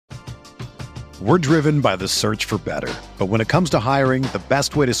We're driven by the search for better. But when it comes to hiring, the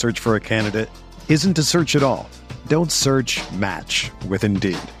best way to search for a candidate isn't to search at all. Don't search, match with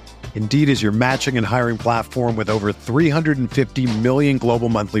Indeed. Indeed is your matching and hiring platform with over 350 million global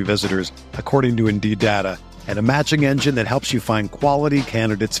monthly visitors, according to Indeed data, and a matching engine that helps you find quality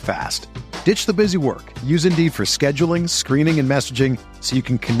candidates fast. Ditch the busy work. Use Indeed for scheduling, screening, and messaging so you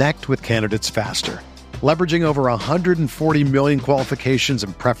can connect with candidates faster. Leveraging over 140 million qualifications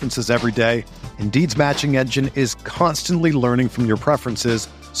and preferences every day, Indeed's matching engine is constantly learning from your preferences,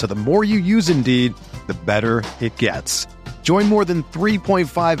 so the more you use Indeed, the better it gets. Join more than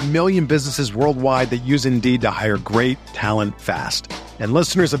 3.5 million businesses worldwide that use Indeed to hire great talent fast. And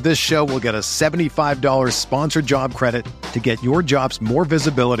listeners of this show will get a $75 sponsored job credit to get your jobs more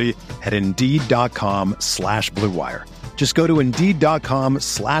visibility at Indeed.com/Blue Wire. Just go to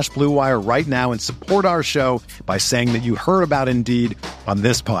Indeed.com/Blue Wire right now and support our show by saying that you heard about Indeed on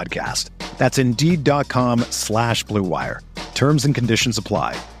this podcast. That's Indeed.com/Blue Wire. Terms and conditions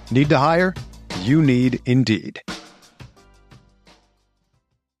apply. Need to hire? You need Indeed.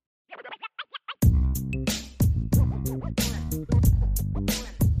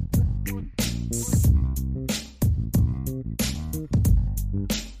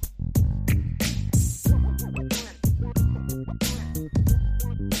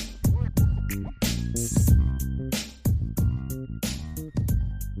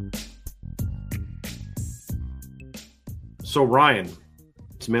 So, Ryan,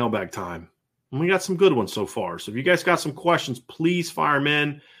 it's mailbag time. And we got some good ones so far. So if you guys got some questions, please fire them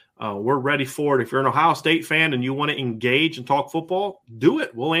in. We're ready for it. If you're an Ohio State fan and you want to engage and talk football, do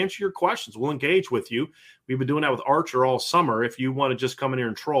it. We'll answer your questions. We'll engage with you. We've been doing that with Archer all summer. If you want to just come in here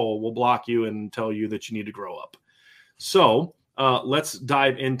and troll, we'll block you and tell you that you need to grow up. So let's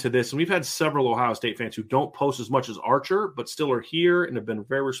dive into this. And we've had several Ohio State fans who don't post as much as Archer, but still are here and have been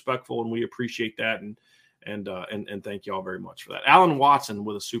very respectful, and we appreciate that. And thank you all very much for that. Alan Watson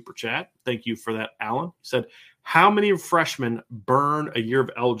with a super chat. Thank you for that, Alan. He said, how many freshmen burn a year of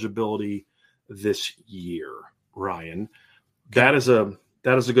eligibility this year, Ryan? That is a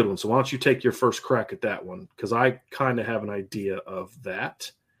good one. So why don't you take your first crack at that one? Because I kind of have an idea of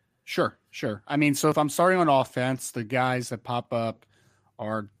that. Sure. I mean, so if I'm starting on offense, the guys that pop up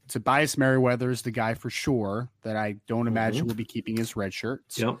are Tobias Merriweather's the guy for sure that I don't imagine will be keeping his red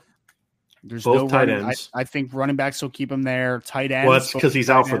shirts. Yep. There's both no tight running, ends. I think running backs will keep him there. Tight ends. Well, that's because he's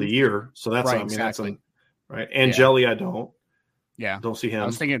out for the year. So that's, right, exactly. Right. Angeli, I don't. Yeah. Don't see him. I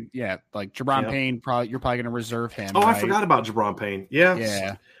was thinking, like Jabron Payne, you're probably going to reserve him. Oh, right? I forgot about Jabron Payne.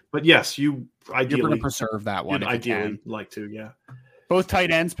 Yeah. But yes, you're going to preserve that one. Ideally like to, yeah. Both tight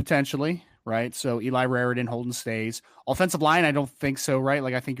ends potentially, right? So Eli Raritan, Holden Stays. Offensive line, I don't think so, right?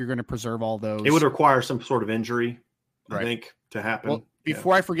 Like I think you're going to preserve all those. It would require some sort of injury, I think, to happen. Well,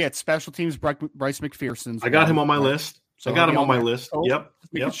 before I forget, special teams, Bryce McPherson's. I got him on my list. So I got him on my list. Yep.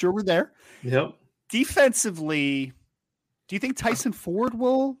 Making sure we're there. Yep. Defensively, do you think Tyson Ford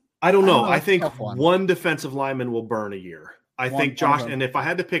will? I don't know. I think one defensive lineman will burn a year. I think Josh, and if I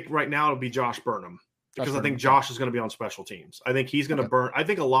had to pick right now, it'll be Josh Burnham. Because I think Josh is going to be on special teams. I think he's going to burn. I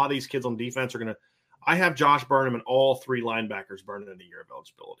think a lot of these kids on defense are going to – I have Josh Burnham and all three linebackers burning in a year of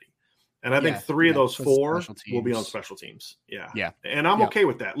eligibility. And I think three of those four will be on special teams. Yeah. And I'm okay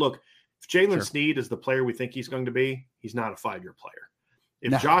with that. Look, if Jalen Sneed is the player we think he's going to be, he's not a 5-year player.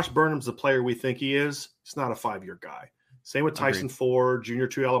 If Josh Burnham's the player we think he is, he's not a 5-year guy. Same with Tyson Ford, Junior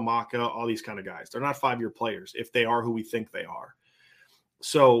Tuihalamaka, all these kind of guys. They're not 5-year players if they are who we think they are.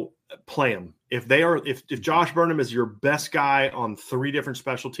 So play them. If they are, if Josh Burnham is your best guy on 3 different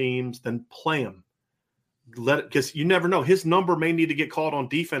special teams, then play him. Because you never know. His number may need to get called on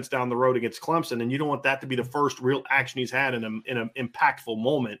defense down the road against Clemson, and you don't want that to be the first real action he's had in an impactful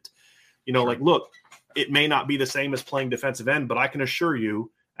moment. Like, look, it may not be the same as playing defensive end, but I can assure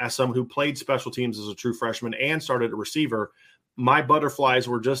you, as someone who played special teams as a true freshman and started at receiver, my butterflies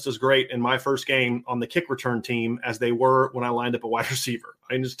were just as great in my first game on the kick return team as they were when I lined up a wide receiver.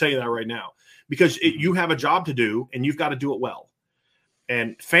 I can just tell you that right now, because you have a job to do and you've got to do it well.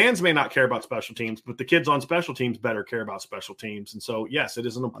 And fans may not care about special teams, but the kids on special teams better care about special teams. And so, yes, it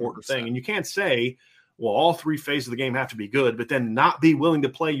is an important 100%. Thing. And you can't say, well, all 3 phases of the game have to be good, but then not be willing to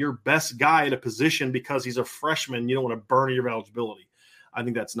play your best guy at a position because he's a freshman. You don't want to burn your eligibility. I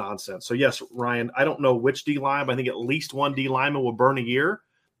think that's nonsense. So, yes, Ryan, I don't know which D-line, but I think at least one D-lineman will burn a year.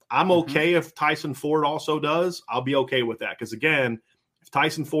 I'm okay if Tyson Ford also does. I'll be okay with that because, again, if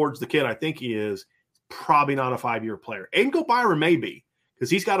Tyson Ford's the kid I think he is, probably not a 5-year player. Aiden Byron may be because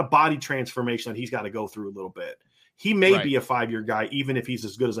he's got a body transformation that he's got to go through a little bit. He may be a 5-year guy even if he's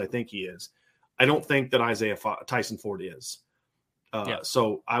as good as I think he is. I don't think that Tyson Ford is.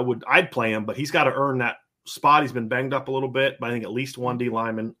 So I'd play him, but he's got to earn that spot. He's been banged up a little bit, but I think at least one D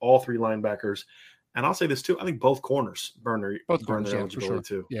lineman, all three linebackers. And I'll say this too. I think both corners burn their eligibility sure.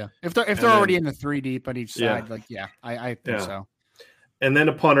 too. Yeah. If they're already in the 3 deep on each side, I think so. And then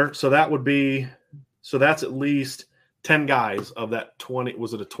a punter. So that's at least 10 guys of that 20.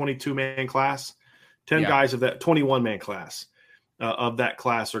 Was it a 22-man class? 10 guys of that 21-man class of that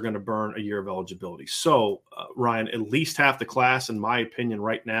class are going to burn a year of eligibility. So, Ryan, at least half the class, in my opinion,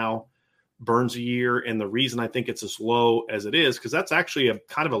 right now, burns a year. And the reason I think it's as low as it is, because that's actually a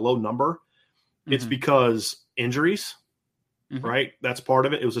kind of a low number. It's because injuries, right? That's part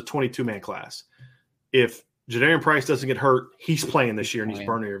of it. It was a 22-man class. If Jadarian Price doesn't get hurt, he's playing this year and he's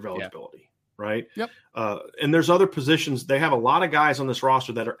burning your eligibility, right? Yep. And there's other positions. They have a lot of guys on this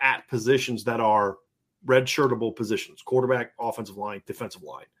roster that are at positions that are red-shirtable positions: quarterback, offensive line, defensive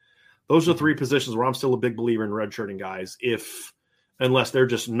line. Those are 3 positions where I'm still a big believer in red-shirting guys, unless they're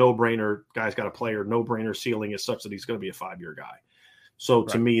just no-brainer, guys got a player, no-brainer ceiling is such that he's going to be a 5-year guy. So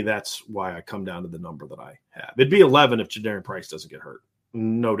to me, that's why I come down to the number that I have. It'd be 11 if Jadarian Price doesn't get hurt.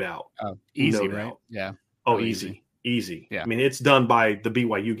 No doubt. Oh, easy, no right? doubt. Yeah. Oh, easy. Yeah. I mean, it's done by the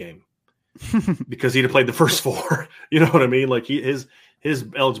BYU game because he'd have played the first 4. You know what I mean? Like his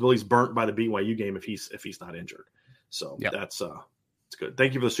eligibility is burnt by the BYU game if he's not injured. So that's it's good.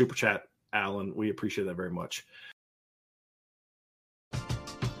 Thank you for the super chat, Alan. We appreciate that very much.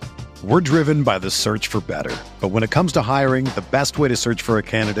 We're driven by the search for better. But when it comes to hiring, the best way to search for a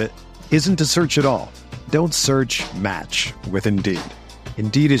candidate isn't to search at all. Don't search, match with Indeed.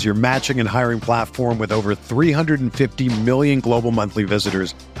 Indeed is your matching and hiring platform with over 350 million global monthly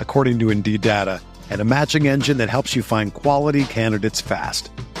visitors, according to Indeed data, and a matching engine that helps you find quality candidates fast.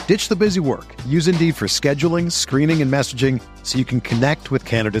 Ditch the busy work. Use Indeed for scheduling, screening, and messaging so you can connect with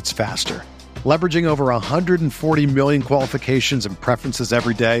candidates faster. Leveraging over 140 million qualifications and preferences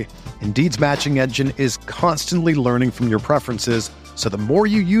every day, Indeed's matching engine is constantly learning from your preferences, so the more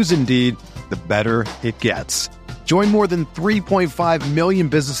you use Indeed, the better it gets. Join more than 3.5 million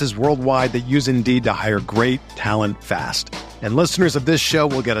businesses worldwide that use Indeed to hire great talent fast. And listeners of this show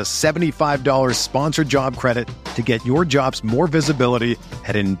will get a $75 sponsored job credit to get your jobs more visibility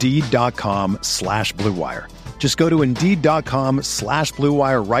at Indeed.com/Blue Wire. Just go to Indeed.com/Blue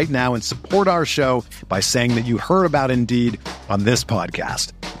Wire right now and support our show by saying that you heard about Indeed on this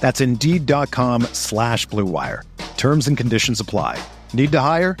podcast. That's Indeed.com/Blue Wire. Terms and conditions apply. Need to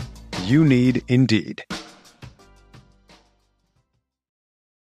hire? You need Indeed.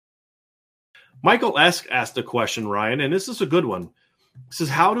 Michael Esk asked a question, Ryan, and this is a good one. It says,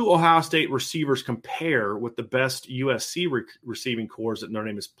 how do Ohio State receivers compare with the best USC receiving corps that Notre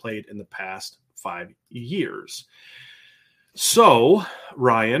Dame has played in the past 5 years? So,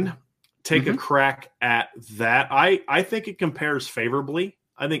 Ryan, take a crack at that. I think it compares favorably.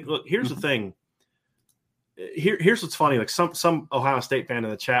 I think, look, here's the thing. Here's what's funny. Like some Ohio State fan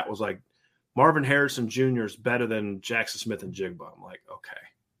in the chat was like, Marvin Harrison Jr. is better than Jackson Smith and Jigba. I'm like, okay,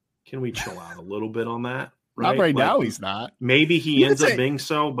 can we chill out a little bit on that? Right? Not right now, he's not. Maybe he ends up being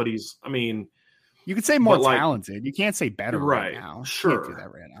so, but you could say more talented. You can't say better right now. Sure. You can't do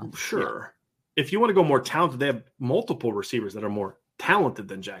that right now. Sure. Yeah. If you want to go more talented, they have multiple receivers that are more talented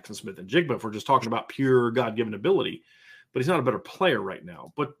than Jackson Smith and Jigba if we're just talking about pure God-given ability. But he's not a better player right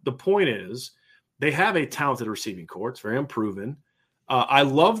now. But the point is, they have a talented receiving corps. It's very unproven. I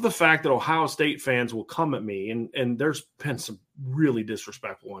love the fact that Ohio State fans will come at me, and there's been some really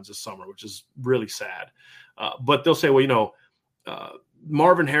disrespectful ones this summer, which is really sad. But they'll say, well,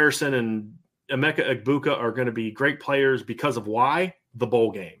 Marvin Harrison and Emeka Egbuka are going to be great players because of why? The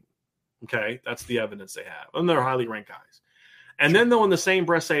bowl game. Okay, that's the evidence they have. And they're highly ranked guys. And then they'll in the same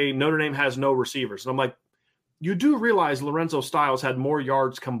breath say Notre Dame has no receivers. And I'm like, you do realize Lorenzo Styles had more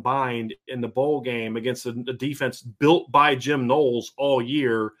yards combined in the bowl game against a defense built by Jim Knowles all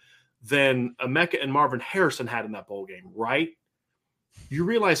year than Emeka and Marvin Harrison had in that bowl game, right? You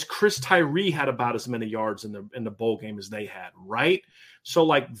realize Chris Tyree had about as many yards in the bowl game as they had, right? So,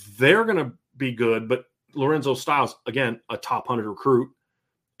 like, they're going to be good, but Lorenzo Styles, again, a top 100 recruit,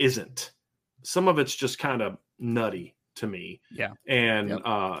 isn't. Some of it's just kind of nutty to me. Yeah. And,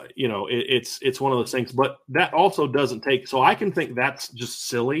 it's one of those things, but that also doesn't take, so I can think that's just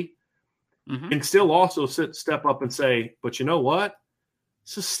silly and still also step up and say, but you know what?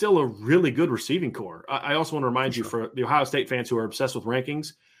 This is still a really good receiving corps. I also want to remind you, for the Ohio State fans who are obsessed with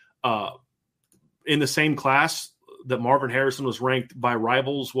rankings, in the same class that Marvin Harrison was ranked by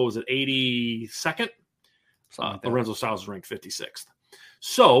rivals, what was it, 82nd? Lorenzo Styles was ranked 56th.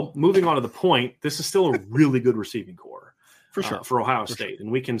 So, moving on to the point, this is still a really good receiving corps for sure for Ohio State,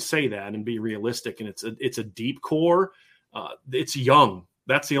 and we can say that and be realistic. And it's a deep core. It's young.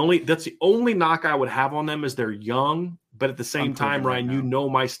 That's the only knock I would have on them is they're young. But at the same time, Ryan, you know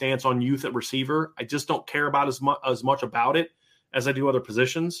my stance on youth at receiver. I just don't care about as much about it as I do other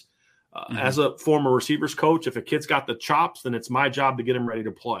positions. As a former receivers coach, if a kid's got the chops, then it's my job to get him ready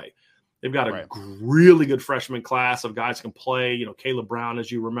to play. They've got a really good freshman class of guys who can play. You know, Caleb Brown,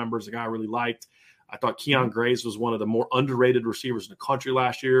 as you remember, is a guy I really liked. I thought Keon Graves was one of the more underrated receivers in the country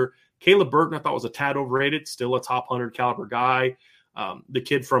last year. Caleb Burton, I thought, was a tad overrated, still a top 100 caliber guy. The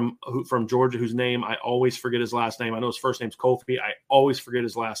kid from Georgia, whose name I always forget his last name. I know his first name's Kofi. I always forget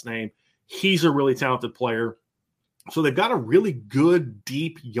his last name. He's a really talented player. So they've got a really good,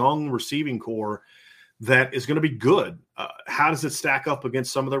 deep, young receiving core that is going to be good. How does it stack up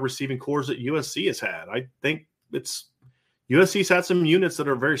against some of the receiving cores that USC has had? I think USC's had some units that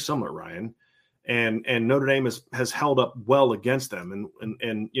are very similar, Ryan, and Notre Dame has held up well against them.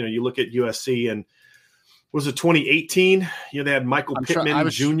 And you know, you look at USC and was it 2018? You know, they had Michael Pittman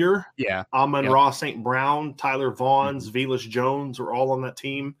Jr., Amon-Ra St. Brown, Tyler Vaughns, Velus Jones were all on that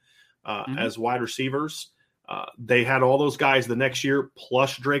team as wide receivers. They had all those guys the next year,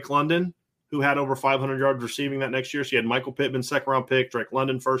 plus Drake London, who had over 500 yards receiving that next year. So you had Michael Pittman, second-round pick, Drake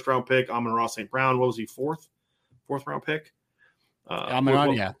London, first-round pick, Amon-Ra St. Brown. What was he, fourth-round pick?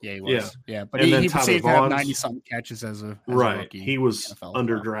 Amon-Ra, he was. Yeah, but he was safe to have 90-something catches as a rookie. He was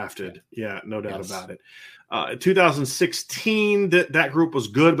underdrafted. Yeah, no doubt about it. 2016, that group was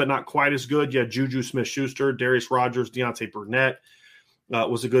good, but not quite as good. You had Juju Smith-Schuster, Darius Rogers, Deontay Burnett.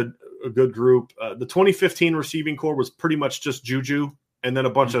 Was a good group. The 2015 receiving core was pretty much just Juju, and then a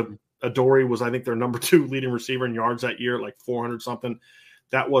bunch of Adoree was, I think, their number 2 leading receiver in yards that year, like 400 something.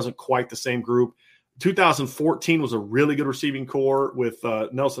 That wasn't quite the same group. 2014 was a really good receiving core with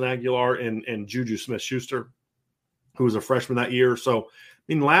Nelson Aguilar and Juju Smith-Schuster, who was a freshman that year. So,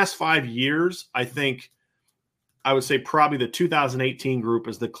 in the last 5 years, I think I would say probably the 2018 group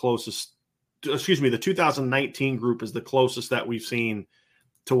is the closest. The 2019 group is the closest that we've seen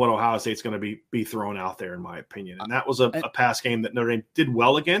to what Ohio State's going to be thrown out there, in my opinion. And that was a pass game that Notre Dame did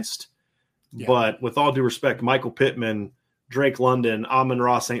well against. Yeah. But with all due respect, Michael Pittman, Drake London,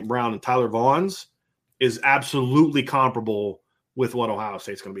 Amon-Ra St. Brown, and Tyler Vaughns is absolutely comparable with what Ohio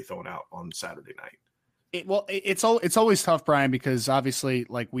State's going to be throwing out on Saturday night. It's always tough, Brian, because obviously,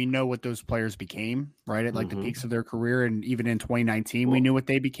 like, we know what those players became, right? At like the peaks of their career, and even in 2019, we knew what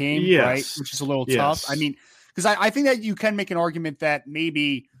they became, right? Which is a little tough. I mean, because I think that you can make an argument that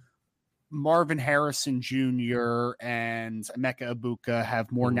maybe Marvin Harrison Jr. and Emeka Egbuka have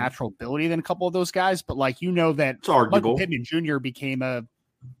more natural ability than a couple of those guys, but like, you know that Michael Pittman Jr. became a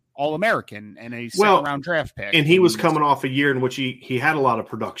All-American and a second-round draft pick. And he was coming off a year in which he had a lot of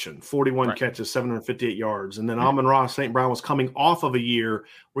production, 41 catches, 758 yards. And then Amon-Ra St. Brown was coming off of a year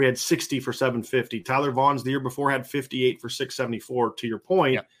where he had 60 for 750. Tyler Vaughns the year before had 58 for 674. To your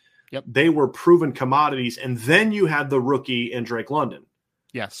point, they were proven commodities. And then you had the rookie in Drake London.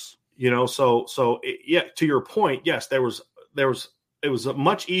 Yes. You know, so to your point, yes, it was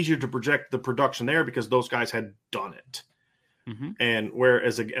much easier to project the production there because those guys had done it. And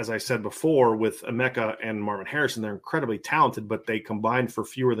whereas, as I said before, with Emeka and Marvin Harrison, they're incredibly talented, but they combined for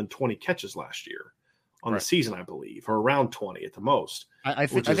fewer than 20 catches last year on the season, I believe, or around 20 at the most. I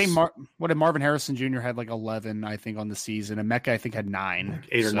think what did Marvin Harrison Jr. had like 11, I think, on the season. Emeka, I think, had 9, like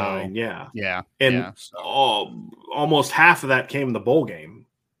 8 or 9. Yeah. And almost half of that came in the bowl game,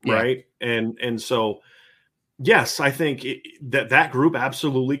 right? And so. Yes, I think that group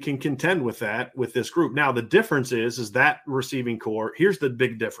absolutely can contend with this group. Now, the difference is that receiving core. Here's the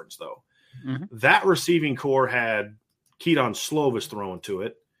big difference, though. That receiving core had Keaton Slovis thrown to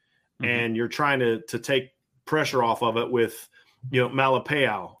it, and you're trying to take pressure off of it with,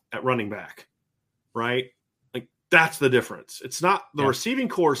 Malapau at running back, right? Like, that's the difference. It's not the receiving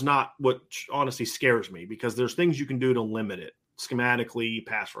core is not what honestly scares me, because there's things you can do to limit it schematically,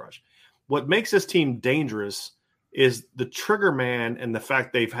 pass rush. What makes this team dangerous is the trigger man and the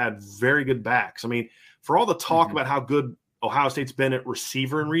fact they've had very good backs. I mean, for all the talk about how good Ohio State's been at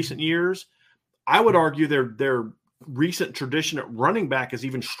receiver in recent years, I would argue their recent tradition at running back is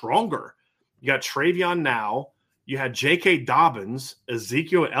even stronger. You got Travion now. You had J.K. Dobbins,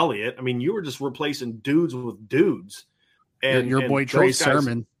 Ezekiel Elliott. I mean, you were just replacing dudes with dudes. And your boy Trey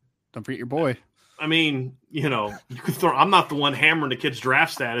Sermon. Don't forget your boy. I mean, you can throw. I'm not the one hammering the kid's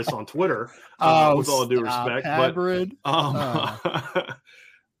draft status on Twitter, with all due respect.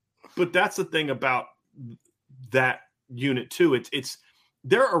 But that's the thing about that unit too. It's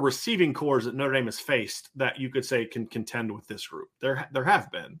there are receiving cores that Notre Dame has faced that you could say can contend with this group. There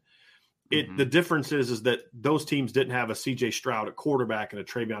have been. The difference is that those teams didn't have a C.J. Stroud at quarterback and a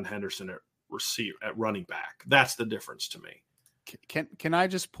Travion Henderson at running back. That's the difference to me. Can I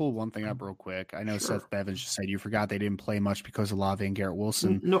just pull one thing up real quick? I know Sure. Seth Bevins just said you forgot they didn't play much because of Olave and Garrett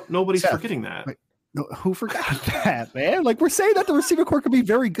Wilson. No, nobody's forgetting that. No, who forgot that, man? Like, we're saying that the receiver core could be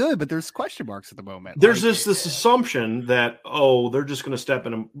very good, but there's question marks at the moment. There's this assumption that, they're just going to step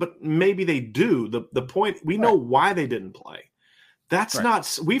in them, but maybe they do. The point, we know why they didn't play. That's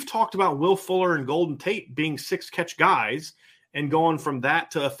not – we've talked about Will Fuller and Golden Tate being 6-catch guys and going from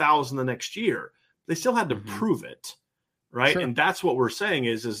that to 1,000 the next year. They still had to prove it, right? Sure. And that's what we're saying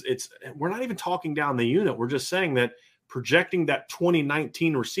is it's – we're not even talking down the unit. We're just saying that projecting that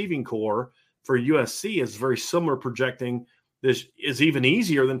 2019 receiving core – for USC is very similar. Projecting this is even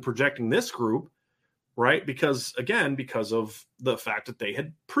easier than projecting this group, right? Because of the fact that they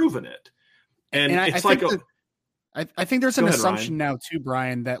had proven it. And it's I think there's an assumption now too,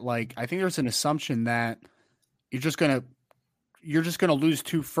 Brian, that I think there's an assumption that you're just going to lose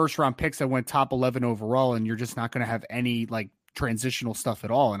 2 first-round picks that went top 11 overall, and you're just not going to have any transitional stuff at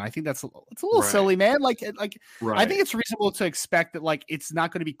all. And I think it's a little silly, man. I think it's reasonable to expect that it's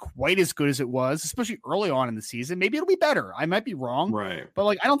not going to be quite as good as it was, especially early on in the season. Maybe it'll be better. I might be wrong, right? But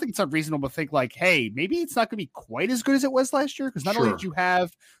I don't think it's unreasonable to think hey, maybe it's not going to be quite as good as it was last year. Because not only did you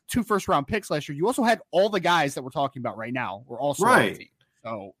have 2 first-round picks last year, you also had all the guys that we're talking about right now were also on the team.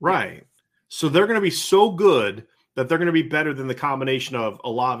 So so they're going to be so good that they're going to be better than the combination of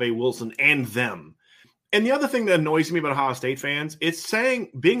Olave, Wilson, and them. And the other thing that annoys me about Ohio State fans, it's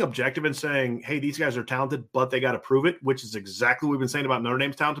being objective and saying, hey, these guys are talented, but they got to prove it, which is exactly what we've been saying about Notre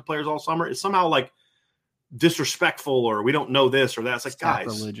Dame's talented players all summer. It's somehow disrespectful, or we don't know this or that. It's guys,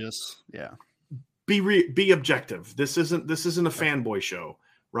 religious. Yeah. Be objective. This isn't a fanboy show,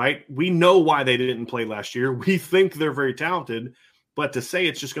 right? We know why they didn't play last year. We think they're very talented, but to say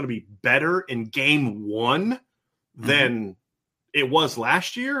it's just going to be better in game 1 than it was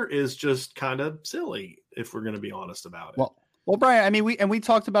last year is just kind of silly, if we're going to be honest about it. Well, Brian, I mean, we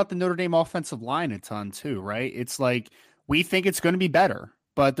talked about the Notre Dame offensive line a ton too, right? It's we think it's going to be better,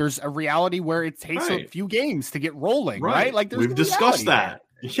 but there's a reality where it takes a few games to get rolling, right? We've discussed that.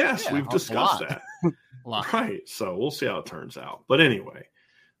 Yes, we've discussed that. A lot. Right. So we'll see how it turns out. But anyway,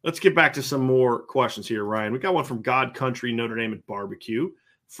 let's get back to some more questions here, Ryan. We got one from God Country Notre Dame at Barbecue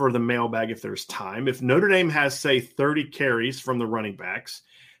for the mailbag if there's time. If Notre Dame has, say, 30 carries from the running backs,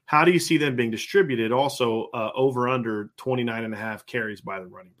 how do you see them being distributed? Also, over under 29.5 carries by the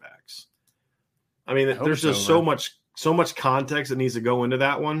running backs. I mean, there's just so much context that needs to go into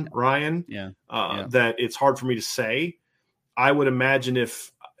that one, Ryan. That it's hard for me to say. I would imagine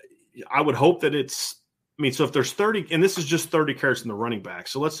I would hope that so if there's 30, and this is just 30 carries from the running back.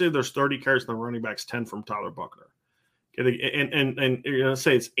 So let's say there's 30 carries from the running backs, 10 from Tyler Buckner. Okay, and you're going to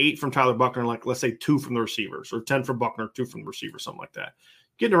say it's 8 from Tyler Buckner, let's say 2 from the receivers, or 10 from Buckner, 2 from the receivers, something like that.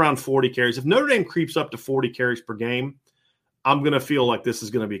 Getting around 40 carries. If Notre Dame creeps up to 40 carries per game, I'm going to feel like this is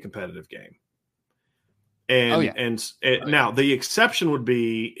going to be a competitive game. And now the exception would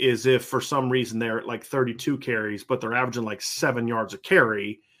be is if for some reason they're at 32 carries, but they're averaging 7 yards a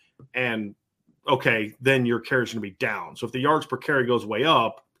carry, and then your carries are going to be down. So if the yards per carry goes way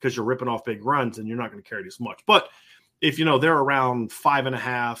up because you're ripping off big runs, then you're not going to carry as much. But if they're around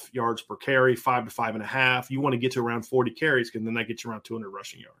 5.5 yards per carry, 5 to 5.5, you want to get to around 40 carries, and then that gets you around 200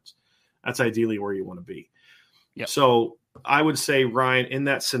 rushing yards. That's ideally where you want to be. Yep. So I would say, Ryan, in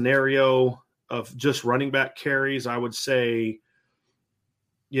that scenario of just running back carries, I would say,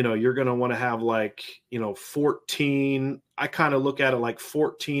 you're going to want to have 14. I kind of look at it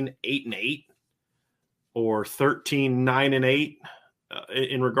 14, 8 and 8, or 13, 9 and 8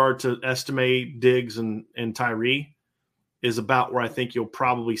 in regard to estimate Diggs and Tyree. Is about where I think you'll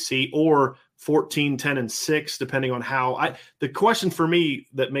probably see, or 14, 10, and 6, depending on how the question for me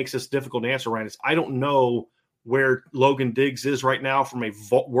that makes this difficult to answer, Ryan, is I don't know where Logan Diggs is right now from a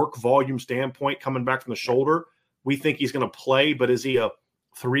work volume standpoint coming back from the shoulder. We think he's going to play, but is he a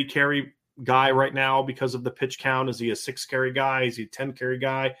 3-carry guy right now because of the pitch count? Is he a 6-carry guy? Is he a 10-carry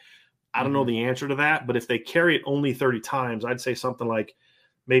guy? I don't know the answer to that, but if they carry it only 30 times, I'd say something like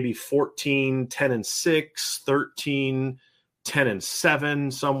maybe 14, 10, and 6, 13, 10 and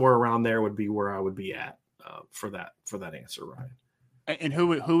 7, somewhere around there would be where I would be at for that answer, Ryan. And who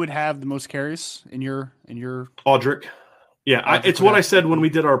would have the most carries in your Audric? Yeah, it's what I said when we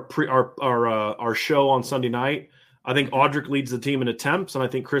did our show on Sunday night. I think Audric leads the team in attempts, and I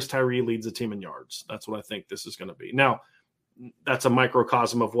think Chris Tyree leads the team in yards. That's what I think this is going to be. Now, that's a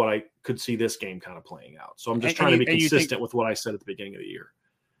microcosm of what I could see this game kind of playing out. So I'm just trying to be consistent with what I said at the beginning of the year.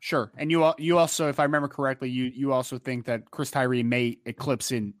 Sure. And you also, if I remember correctly, you also think that Chris Tyree may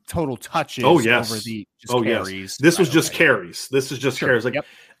eclipse in total touches over the carries. Yes. This was just carries. This is just carries.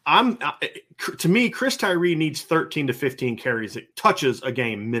 To me, Chris Tyree needs 13 to 15 carries, touches a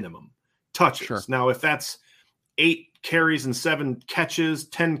game minimum. Touches. Sure. Now, if that's 8 carries and 7 catches,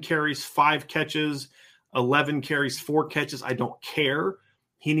 10 carries, 5 catches, 11 carries, 4 catches, I don't care.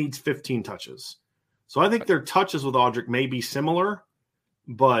 He needs 15 touches. So I think their touches with Audric may be similar,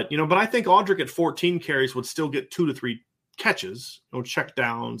 but I think Audric at 14 carries would still get 2 to 3 catches, check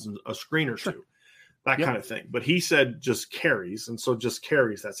downs and a screen or two, that kind of thing. But he said just carries, and so just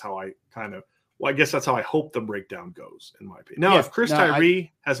carries. That's how I I guess that's how I hope the breakdown goes, in my opinion. Now, if Chris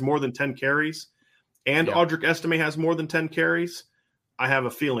Tyree has more than 10 carries and Audric Estime has more than 10 carries, I have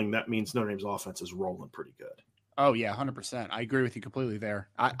a feeling that means Notre Dame's offense is rolling pretty good. Oh yeah, 100%. I agree with you completely there.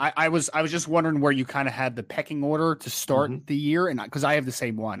 I was just wondering where you kind of had the pecking order to start the year, and because I have the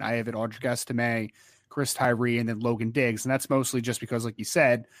same one. I have it Audric Estime, Chris Tyree, and then Logan Diggs, and that's mostly just because, like you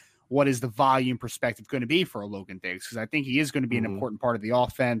said, what is the volume perspective going to be for a Logan Diggs? Because I think he is going to be an important part of the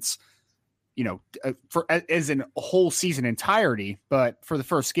offense, for as in a whole season entirety. But for the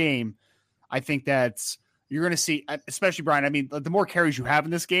first game, I think that's you're going to see, especially Brian. I mean, the more carries you have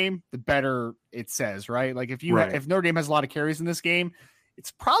in this game, the better it says, right? Like if Notre Dame has a lot of carries in this game,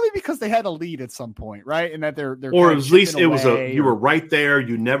 it's probably because they had a lead at some point, right? And that they're or at least it was you were right there.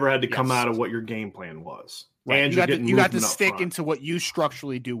 You never had to come out of what your game plan was. Right. And you got to stick into what you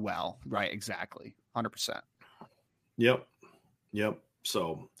structurally do well. Right. Exactly. 100%. Yep.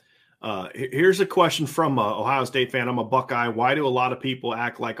 So here's a question from an Ohio State fan. I'm a Buckeye. Why do a lot of people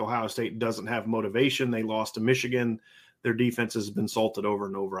act like Ohio State doesn't have motivation? They lost to Michigan. Their defense has been salted over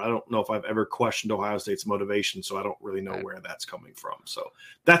and over. I don't know if I've ever questioned Ohio State's motivation, so I don't really know where that's coming from. So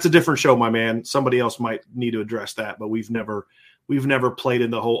that's a different show, my man. Somebody else might need to address that, but we've never played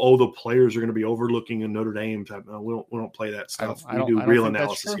in the whole, the players are going to be overlooking in Notre Dame type. No, we don't play that stuff. We do real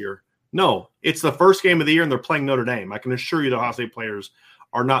analysis here. No, it's the first game of the year and they're playing Notre Dame. I can assure you the Ohio State players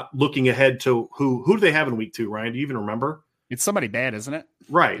are not looking ahead to who do they have in week 2, Ryan? Do you even remember? It's somebody bad, isn't it?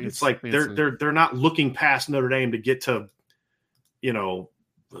 Right. It's like they're not looking past Notre Dame to get to,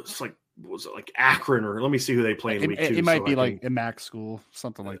 it's like, was it like Akron, or let me see who they play in week 2. It might be like a MAC school,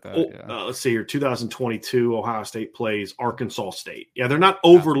 something like that. Let's see here. 2022, Ohio State plays Arkansas State. Yeah, they're not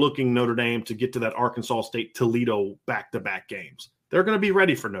overlooking Notre Dame to get to that Arkansas State Toledo back-to-back games. They're going to be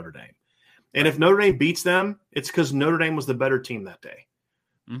ready for Notre Dame. And if Notre Dame beats them, it's because Notre Dame was the better team that day.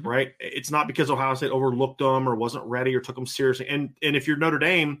 Right? It's not because Ohio State overlooked them or wasn't ready or took them seriously. And if you're Notre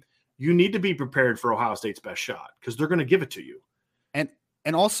Dame, you need to be prepared for Ohio State's best shot because they're going to give it to you.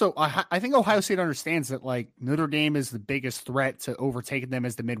 And also, I think Ohio State understands that like Notre Dame is the biggest threat to overtaking them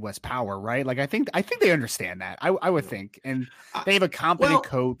as the Midwest power, right? Like I think they understand that. I would think, and they have a competent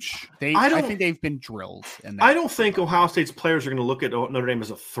coach. I think they've been drilled. I don't think Ohio State's players are going to look at Notre Dame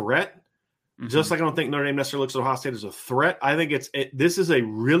as a threat. Just like I don't think Notre Dame necessarily looks at Ohio State as a threat. I think this is a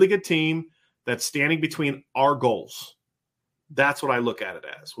really good team that's standing between our goals. That's what I look at it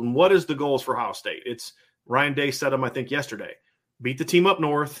as. And what is the goals for Ohio State? It's Ryan Day said them, I think, yesterday. Beat the team up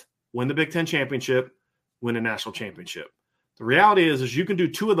north, win the Big Ten championship, win a national championship. The reality is you can do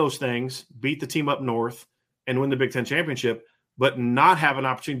 2 of those things, beat the team up north and win the Big Ten championship, but not have an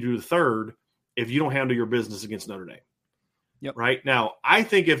opportunity to do the third if you don't handle your business against Notre Dame. Yep. Right? Now, I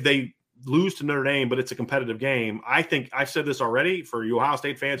think if they lose to Notre Dame, but it's a competitive game, I think I've said this already for you Ohio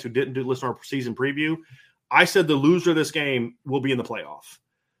State fans who didn't listen to our season preview. I said the loser of this game will be in the playoff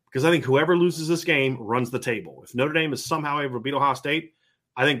because I think whoever loses this game runs the table. If Notre Dame is somehow able to beat Ohio State,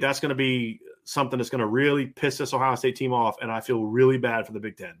 I think that's going to be something that's going to really piss this Ohio State team off, and I feel really bad for the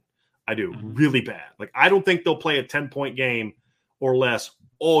Big Ten. I do, really bad. Like, I don't think they'll play a 10-point game or less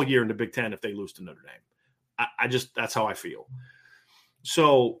all year in the Big Ten if they lose to Notre Dame. I just – that's how I feel.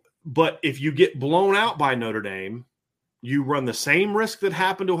 So – but if you get blown out by Notre Dame, you run the same risk that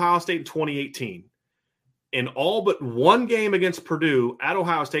happened to Ohio State in 2018. In all but one game against Purdue, that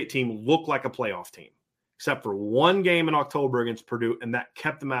Ohio State team looked like a playoff team, except for one game in October against Purdue, and that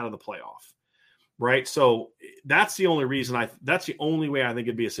kept them out of the playoff. Right? So that's the only reason that's the only way I think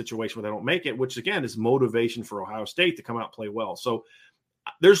it'd be a situation where they don't make it, which again is motivation for Ohio State to come out and play well. So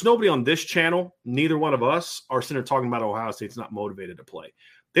there's nobody on this channel, neither one of us are sitting there talking about Ohio State's not motivated to play.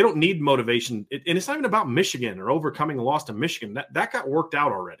 They don't need motivation. And it's not even about Michigan or overcoming a loss to Michigan. That got worked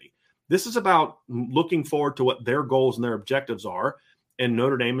out already. This is about looking forward to what their goals and their objectives are. And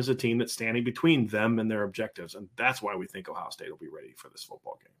Notre Dame is a team that's standing between them and their objectives. And that's why we think Ohio State will be ready for this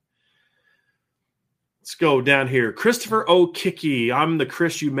football game. Let's go down here. Christopher O'Kicky. I'm the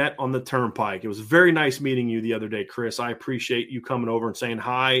Chris you met on the Turnpike. It was very nice meeting you the other day, Chris. I appreciate you coming over and saying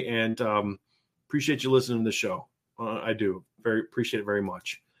hi, and appreciate you listening to the show. I do. Appreciate it very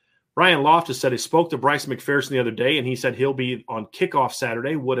much. Ryan Loftus said he spoke to Bryce McPherson the other day, and he said he'll be on kickoff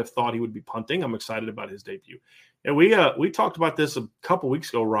Saturday. Would have thought he would be punting. I'm excited about his debut. And we talked about this a couple weeks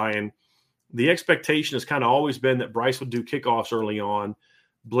ago, Ryan. The expectation has kind of always been that Bryce would do kickoffs early on.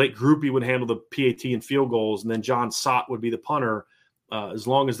 Blake Groupie would handle the PAT and field goals, and then John Sott would be the punter. As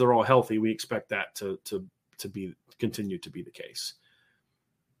long as they're all healthy, we expect that to continue to be the case.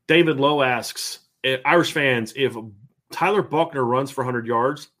 David Lowe asks, Irish fans, if Tyler Buckner runs for 100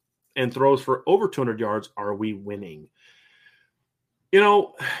 yards and throws for over 200 yards, are we winning?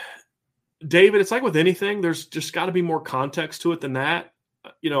 David, it's like with anything, there's just got to be more context to it than that.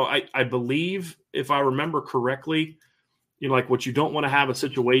 I believe, if I remember correctly, like what you don't want to have a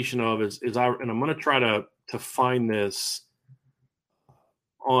situation of and I'm going to try to find this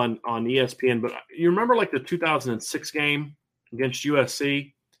on ESPN, but you remember like the 2006 game against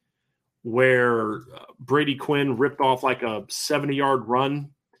USC where Brady Quinn ripped off like a 70-yard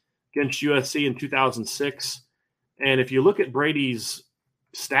run against USC in 2006. And if you look at Brady's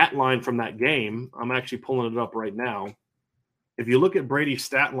stat line from that game, I'm actually pulling it up right now. If you look at Brady's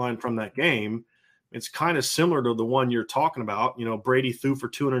stat line from that game, it's kind of similar to the one you're talking about. Brady threw for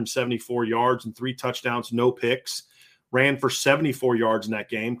 274 yards and 3 touchdowns, no picks, ran for 74 yards in that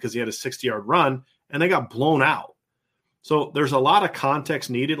game because he had a 60-yard run, and they got blown out. So there's a lot of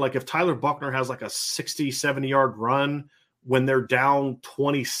context needed. Like if Tyler Buckner has like a 60, 70-yard run when they're down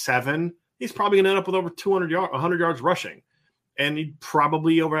 27, he's probably going to end up with over 100 yards rushing, and he'd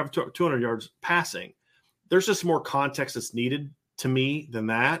probably over have 200 yards passing. There's just more context that's needed to me than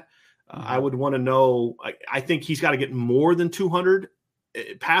that. I would want to know. I think he's got to get more than 200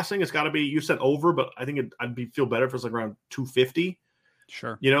 passing. It's got to be. You said over, but I think I'd feel better if it's like around 250.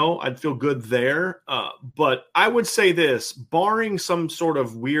 Sure. I'd feel good there. But I would say this, barring some sort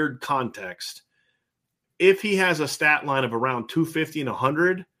of weird context, if he has a stat line of around 250 and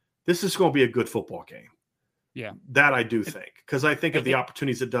 100, this is going to be a good football game. Yeah, that I do think, because I think of the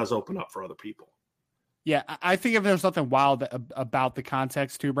opportunities it does open up for other people. Yeah, I think if there's nothing wild about the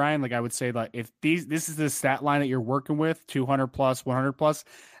context too, Brian, like I would say, like if this is the stat line that you're working with, 200 plus, 100 plus,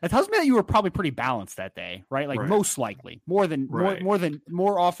 it tells me that you were probably pretty balanced that day, right? Like most likely, more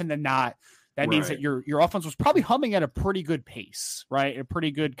often than not, that means that your offense was probably humming at a pretty good pace, right? A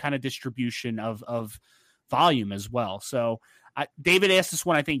pretty good kind of distribution of volume as well. So David asked this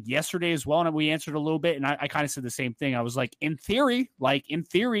one, I think, yesterday as well, and we answered a little bit, and I kind of said the same thing. I was like, in theory,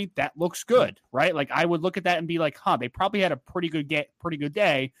 that looks good, right? Like, I would look at that and be like, they probably had a pretty good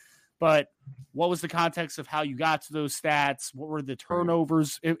day, but what was the context of how you got to those stats? What were the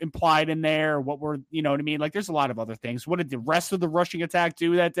turnovers implied in there? What were, you know what I mean? Like, there's a lot of other things. What did the rest of the rushing attack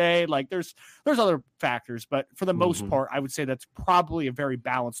do that day? Like, there's other factors, but for the most part, I would say that's probably a very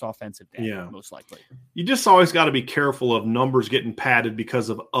balanced offensive day, most likely. You just always got to be careful of numbers getting padded because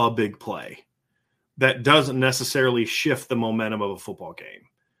of a big play. That doesn't necessarily shift the momentum of a football game.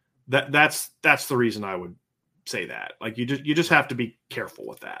 That's the reason I would say that. Like, you just have to be careful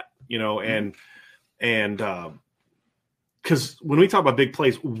with that, and because when we talk about big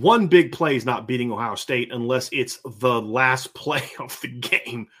plays, one big play is not beating Ohio State unless it's the last play of the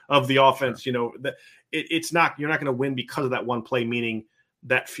game of the offense. It's not, you're not going to win because of that one play, meaning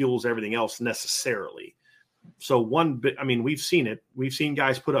that fuels everything else necessarily. So we've seen it. We've seen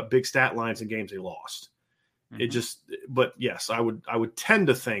guys put up big stat lines in games they lost. But yes, I would tend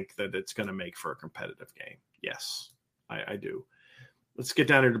to think that it's going to make for a competitive game. Yes, I do. Let's get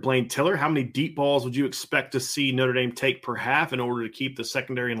down here to Blaine Tiller. How many deep balls would you expect to see Notre Dame take per half in order to keep the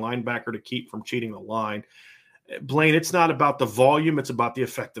secondary and linebacker to keep from cheating the line? Blaine, it's not about the volume. It's about the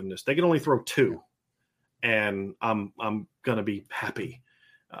effectiveness. They can only throw 2, and I'm going to be happy.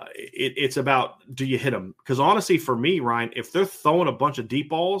 It's about, do you hit them? Because honestly, for me, Ryan, if they're throwing a bunch of deep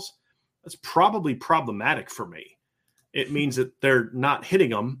balls, that's probably problematic for me. It means that they're not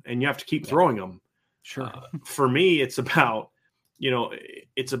hitting them, and you have to keep throwing them. Sure. For me, it's about,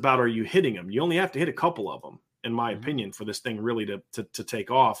 are you hitting them? You only have to hit a couple of them, in my opinion, for this thing really to take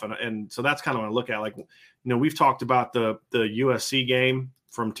off. And so that's kind of what I look at. Like, we've talked about the USC game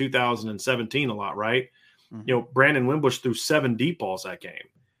from 2017 a lot, right? Brandon Wimbush threw 7 deep balls that game.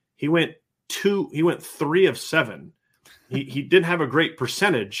 He went 3 of 7. He didn't have a great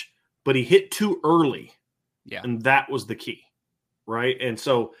percentage, but he hit 2 early. Yeah. And that was the key. Right. And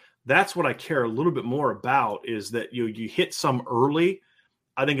so that's what I care a little bit more about, is that you hit some early.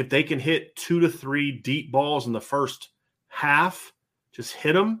 I think if they can hit 2 to 3 deep balls in the first half, just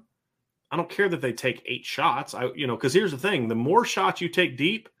hit them. I don't care that they take 8 shots. Because here's the thing: the more shots you take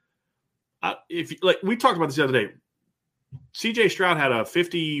deep, if we talked about this the other day, C.J. Stroud had a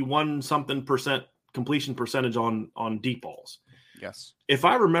 51-something% completion percentage on deep balls. Yes. If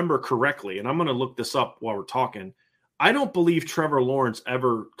I remember correctly, and I'm going to look this up while we're talking, I don't believe Trevor Lawrence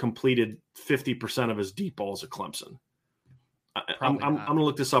ever completed 50% of his deep balls at Clemson. I'm going to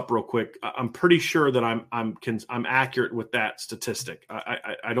look this up real quick. I'm pretty sure that I'm accurate with that statistic.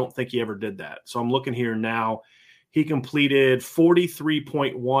 I don't think he ever did that. So I'm looking here now. He completed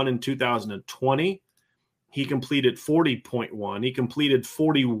 43.1 in 2020. He completed 40.1. He completed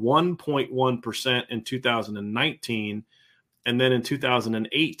 41.1% in 2019. And then in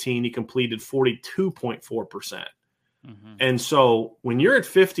 2018, he completed 42.4%. Mm-hmm. And so when you're at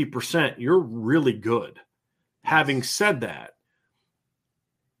 50%, you're really good. Yes. Having said that,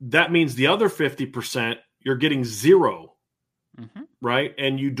 that means the other 50%, you're getting zero, right?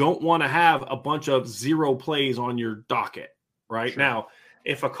 And you don't want to have a bunch of zero plays on your docket, right? Sure. Now,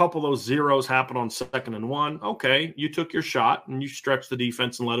 if a couple of those zeros happen on 2nd and 1, okay, you took your shot and you stretch the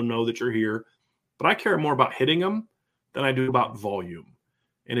defense and let them know that you're here. But I care more about hitting them than I do about volume.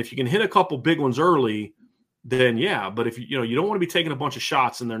 And if you can hit a couple big ones early, then yeah. But if you don't want to be taking a bunch of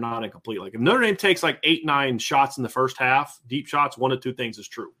shots and they're not incomplete. Like if Notre Dame takes like 8-9 shots in the first half, deep shots, one of two things is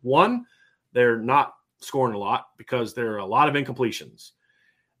true. One, they're not scoring a lot because there are a lot of incompletions.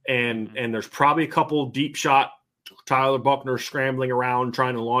 And there's probably a couple deep shot Tyler Buckner scrambling around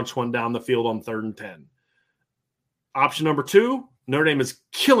trying to launch one down the field on 3rd and 10. Option number 2, Notre Dame is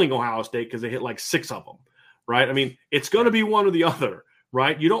killing Ohio State because they hit like 6 of them, right? I mean, it's going to be one or the other,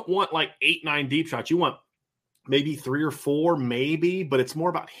 right? You don't want like 8-9 deep shots. You want maybe 3 or 4, maybe, but it's more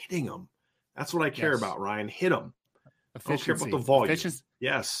about hitting them. That's what I care about, Ryan. Hit them. Efficiency. I don't care about the volume.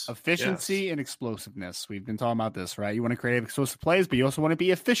 Efficiency and explosiveness. We've been talking about this, right? You want to create explosive plays, but you also want to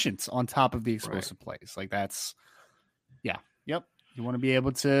be efficient on top of the explosive plays. Like that's, yep. You want to be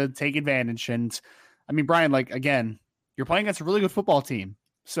able to take advantage. And I mean, Brian, like, again, you're playing against a really good football team.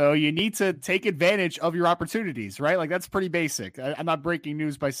 So you need to take advantage of your opportunities, right? Like that's pretty basic. I'm not breaking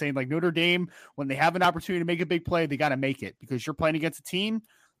news by saying like Notre Dame, when they have an opportunity to make a big play, they got to make it because you're playing against a team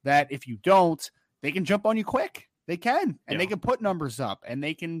that if you don't, they can jump on you quick. They can, and they can put numbers up and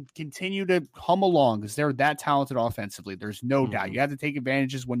they can continue to hum along because they're that talented offensively. There's no doubt. You have to take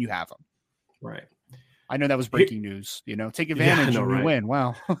advantages when you have them. Right. I know that was breaking news, take advantage and you win.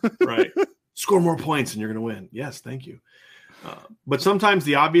 Wow. Right. Score more points and you're going to win. Yes. Thank you. But sometimes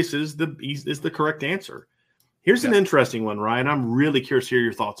the obvious is the correct answer. Here's an interesting one, Ryan. I'm really curious to hear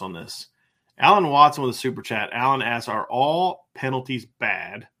your thoughts on this. Alan Watson with a super chat. Alan asks, are all penalties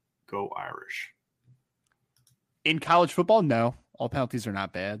bad? Go Irish. In college football, no. All penalties are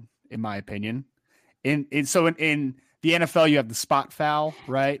not bad, in my opinion. In the NFL, you have the spot foul,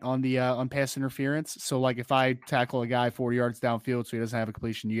 right, on the on pass interference. So, like, if I tackle a guy 40 yards downfield so he doesn't have a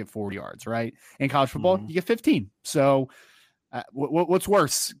completion, you get 40 yards, right? In college football, you get 15. So, what's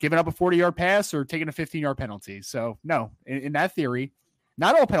worse, giving up a 40-yard pass or taking a 15-yard penalty? So, no, in that theory,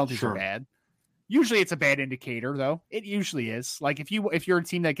 not all penalties are bad. Usually it's a bad indicator, though. It usually is. Like if you're a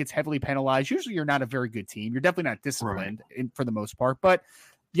team that gets heavily penalized, usually you're not a very good team. You're definitely not disciplined for the most part. But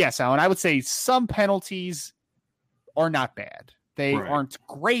yes, Alan, I would say some penalties are not bad. They aren't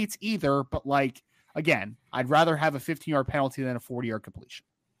great either. But like, again, I'd rather have a 15-yard penalty than a 40-yard completion.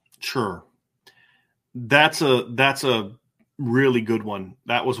 Sure. That's a really good one.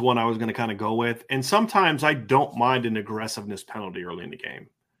 That was one I was going to kind of go with. And sometimes I don't mind an aggressiveness penalty early in the game.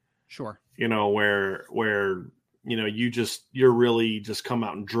 Sure. Where you're really just come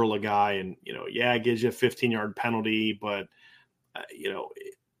out and drill a guy and, it gives you a 15-yard penalty. But,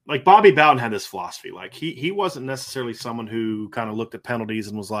 like Bobby Bowden had this philosophy. Like he wasn't necessarily someone who kind of looked at penalties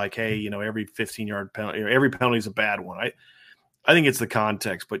and was like, hey, every 15-yard penalty, every penalty is a bad one. I think it's the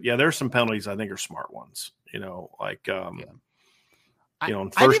context. But, there's some penalties I think are smart ones, like, on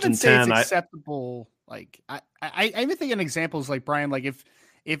 1st and 10. It's acceptable. Like I even think an example is like, Brian, like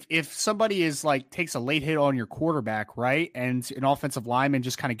if somebody is like takes a late hit on your quarterback, right, and an offensive lineman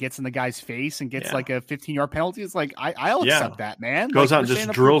just kind of gets in the guy's face and gets like a 15-yard penalty, it's like I'll accept that, man. Goes out and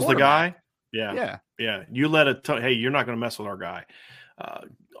just drills the guy. Yeah. You let it. Hey, you're not going to mess with our guy.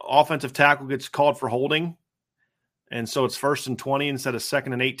 Offensive tackle gets called for holding, and so it's 1st and 20 instead of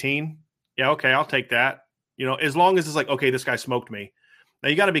 2nd and 18. Yeah, okay, I'll take that. As long as it's like, okay, this guy smoked me. Now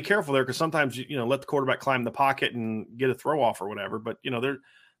you got to be careful there because sometimes let the quarterback climb the pocket and get a throw off or whatever. But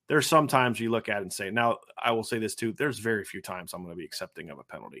there's sometimes you look at it and say. Now I will say this too: there's very few times I'm going to be accepting of a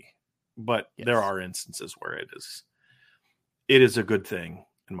penalty, but there are instances where it is a good thing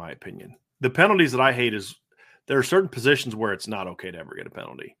in my opinion. The penalties that I hate is there are certain positions where it's not okay to ever get a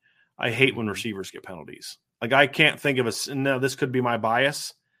penalty. I hate when receivers get penalties. Like I can't think of now this could be my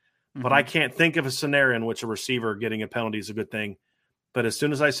bias, but I can't think of a scenario in which a receiver getting a penalty is a good thing. But as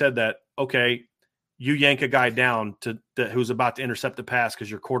soon as I said that, okay, you yank a guy down who's about to intercept the pass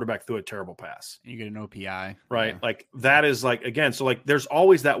because your quarterback threw a terrible pass. You get an OPI. Right? Yeah. Like that is like, again, so like there's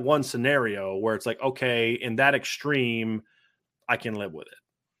always that one scenario where it's like, okay, in that extreme, I can live with it.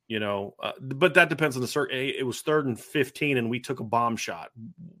 You know, but that depends on the certain. It was 3rd and 15, and we took a bomb shot.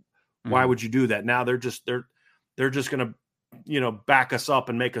 Why would you do that? Now they're just going to, back us up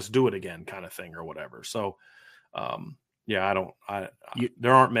and make us do it again, kind of thing, or whatever. So, yeah,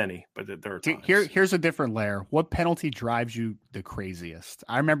 there aren't many, but there are tons. Here's a different layer. What penalty drives you the craziest?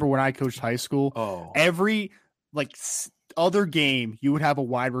 I remember when I coached high school. Every other game, you would have a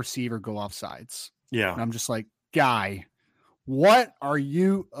wide receiver go off sides. Yeah, and I'm just like, guy. What are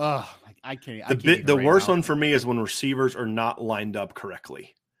you? I can't. The worst one for me is when receivers are not lined up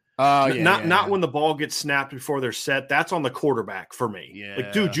correctly. Not when the ball gets snapped before they're set. That's on the quarterback for me. Yeah.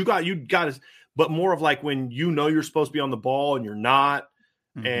 Like, dude, you got to. But more of like when you're supposed to be on the ball and you're not,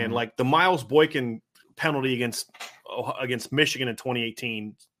 and like the Miles Boykin penalty against Michigan in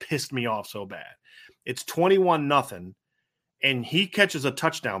 2018 pissed me off so bad. It's 21-0, and he catches a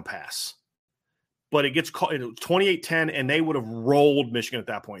touchdown pass. But it gets called 28-10, and they would have rolled Michigan at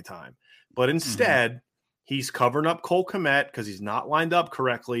that point in time. But instead, he's covering up Cole Kmet because he's not lined up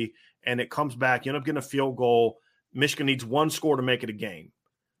correctly, and it comes back. You end up getting a field goal. Michigan needs one score to make it a game,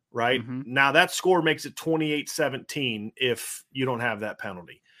 right? Now, that score makes it 28-17 if you don't have that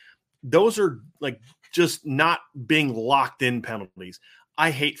penalty. Those are like just not being locked in penalties.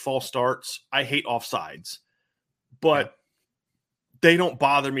 I hate false starts. I hate offsides. But they don't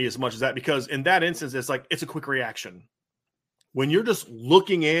bother me as much as that, because in that instance, it's a quick reaction. When you're just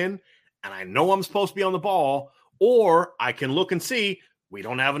looking in and I know I'm supposed to be on the ball, or I can look and see we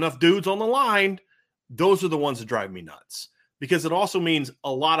don't have enough dudes on the line, those are the ones that drive me nuts, because it also means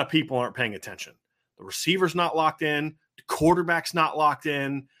a lot of people aren't paying attention. The receiver's not locked in. The quarterback's not locked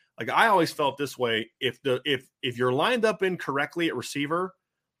in. Like, I always felt this way. If you're lined up incorrectly at receiver,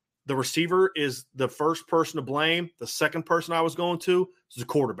 the receiver is the first person to blame. The second person I was going to is the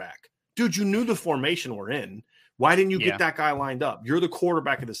quarterback. Dude, you knew the formation we're in. Why didn't you get that guy lined up? You're the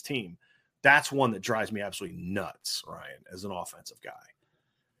quarterback of this team. That's one that drives me absolutely nuts, Ryan, as an offensive guy.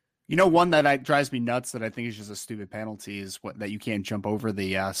 You know, one that drives me nuts that I think is just a stupid penalty is that you can't jump over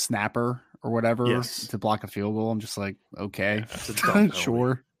the snapper or whatever to block a field goal. I'm just like, okay, yeah, that's a dumb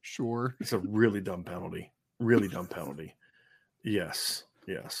penalty. Sure. It's a really dumb penalty. Really dumb penalty. Yes.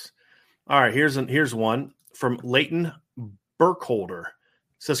 All right, here's one from Leighton Burkholder.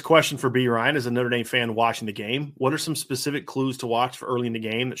 It says, question for B. Ryan, as a Notre Dame fan watching the game, what are some specific clues to watch for early in the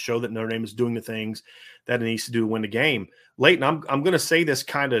game that show that Notre Dame is doing the things that it needs to do to win the game? Leighton, I'm going to say this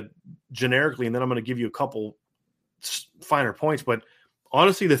kind of generically, and then I'm going to give you a couple finer points. But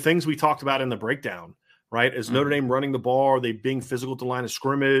honestly, the things we talked about in the breakdown, right? Is Notre Dame running the ball? Are they being physical at the line of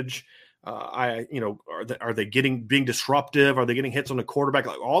scrimmage? Are they being disruptive? Are they getting hits on the quarterback?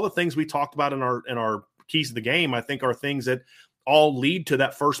 Like, all the things we talked about in our keys of the game, I think, are things that all lead to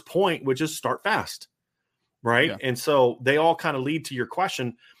that first point, which is start fast, right? Yeah. And so they all kind of lead to your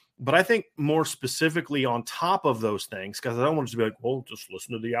question. But I think more specifically on top of those things, because I don't want it to be like, well, just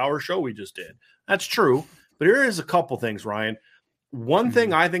listen to the hour show we just did. That's true. But here is a couple things, Ryan. One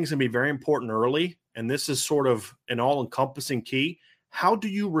thing I think is going to be very important early, and this is sort of an all-encompassing key. How do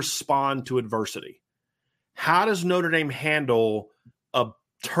you respond to adversity? How does Notre Dame handle a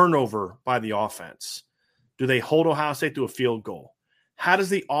turnover by the offense? Do they hold Ohio State to a field goal? How does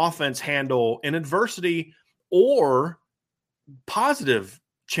the offense handle an adversity or positive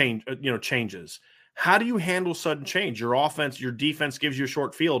changes? How do you handle sudden change? Your defense gives you a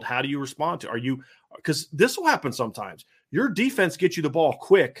short field. How do you respond to? Because this will happen sometimes. Your defense gets you the ball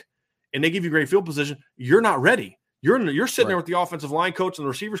quick, and they give you great field position. You're not ready. You're sitting there with the offensive line coach and the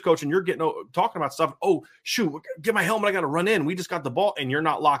receivers coach, and you're talking about stuff. Oh, shoot, get my helmet. I got to run in. We just got the ball, and you're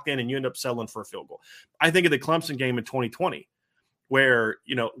not locked in, and you end up settling for a field goal. I think of the Clemson game in 2020 where,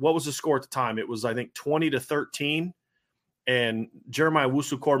 what was the score at the time? It was, I think, 20-13, and Jeremiah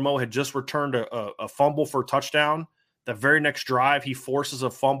Owusu-Koramoah had just returned a fumble for a touchdown. The very next drive, he forces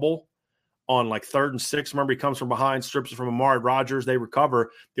a fumble on like 3rd and 6. Remember, he comes from behind, strips it from Amari Rodgers. They recover.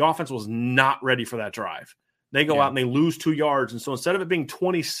 The offense was not ready for that drive. They go out and they lose 2 yards. And so instead of it being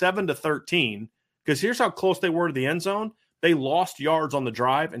 27-13, because here's how close they were to the end zone, they lost yards on the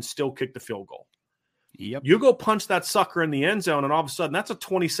drive and still kicked the field goal. Yep. You go punch that sucker in the end zone, and all of a sudden that's a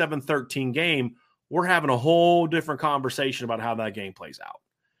 27-13 game. We're having a whole different conversation about how that game plays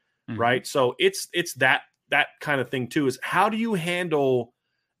out, right? So it's that kind of thing too, is how do you handle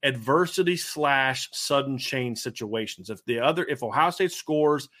adversity / sudden change situations? If Ohio State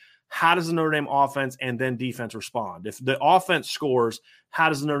scores, how does the Notre Dame offense and then defense respond? If the offense scores, how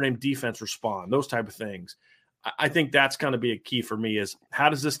does the Notre Dame defense respond? Those type of things. I think that's going to be a key for me is how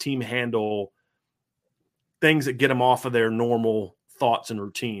does this team handle things that get them off of their normal thoughts and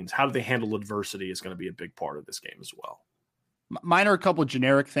routines? How do they handle adversity is going to be a big part of this game as well. Mine are a couple of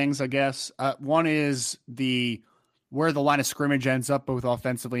generic things, I guess. One is where the line of scrimmage ends up, both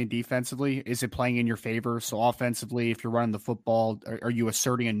offensively and defensively. Is it playing in your favor? So offensively, if you're running the football, are you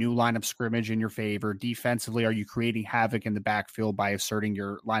asserting a new line of scrimmage in your favor? Defensively, are you creating havoc in the backfield by asserting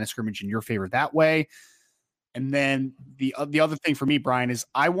your line of scrimmage in your favor that way? And then the other thing for me, Brian, is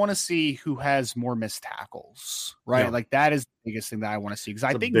I want to see who has more missed tackles, right? Yeah. Like that is the biggest thing that I want to see because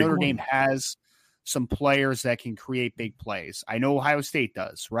I think Notre Dame has some players that can create big plays. I know Ohio State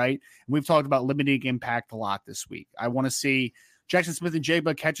does, right? And we've talked about limiting impact a lot this week. I want to see Jackson Smith and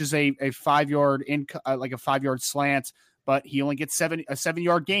Jigba catches a 5-yard like a 5-yard slant, but he only gets a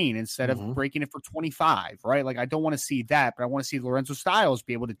 7-yard gain instead of breaking it for 25, right? Like I don't want to see that, but I want to see Lorenzo Styles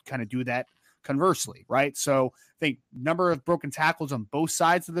be able to kind of do that conversely, right? So I think number of broken tackles on both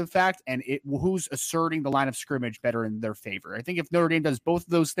sides of the fact and who's asserting the line of scrimmage better in their favor. I think if Notre Dame does both of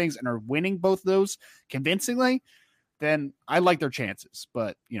those things and are winning both of those convincingly, then I like their chances.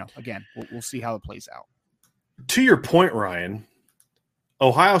 But, again, we'll see how it plays out. To your point, Ryan,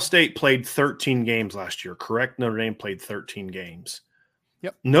 Ohio State played 13 games last year, correct? Notre Dame played 13 games.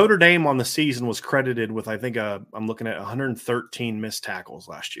 Yep. Notre Dame on the season was credited with, I think, I'm looking at 113 missed tackles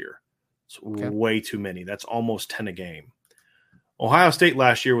last year. Okay. Way too many. That's almost 10 a game. Ohio State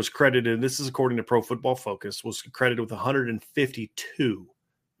last year was credited, this is according to Pro Football Focus, was credited with 152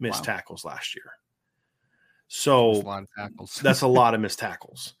 missed tackles last year. So that's a lot of tackles. That's a lot of missed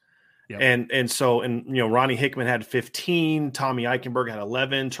tackles. Yep. And so Ronnie Hickman had 15, Tommy Eichenberg had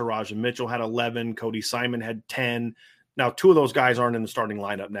 11, Taraja Mitchell had 11, Cody Simon had 10. Now, 2 of those guys aren't in the starting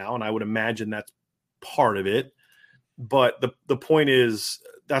lineup now, and I would imagine that's part of it. But the point is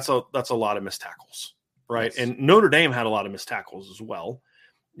that's a lot of missed tackles, right? Yes. And Notre Dame had a lot of missed tackles as well.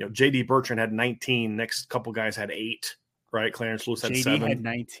 J.D. Bertrand had 19. Next couple guys had 8, right? Clarence Lewis had 7. J.D. had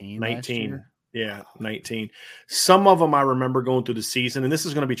 19 last year. Yeah, 19. Some of them I remember going through the season, and this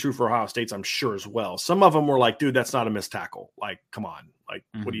is going to be true for Ohio State, I'm sure as well. Some of them were like, dude, that's not a missed tackle. Like, come on. Like,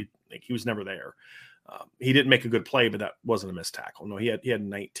 what do you think? He was never there. He didn't make a good play, but that wasn't a missed tackle. No, he had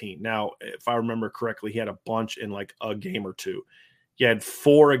 19. Now, if I remember correctly, he had a bunch in like a game or 2. He had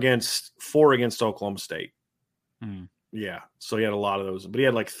 4 against Oklahoma State. Yeah, so he had a lot of those. But he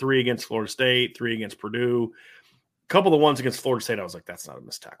had like 3 against Florida State, 3 against Purdue. A couple of the ones against Florida State, I was like, that's not a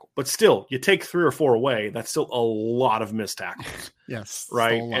missed tackle. But still, you take 3 or 4 away, that's still a lot of missed tackles. Yes,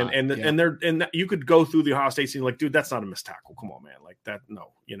 right. And you could go through the Ohio State scene like, dude, that's not a missed tackle. Come on, man. Like that,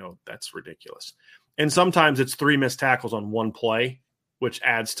 no, that's ridiculous. And sometimes it's 3 missed tackles on one play, which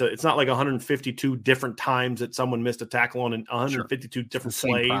adds to, it's not like 152 different times that someone missed a tackle on 152 different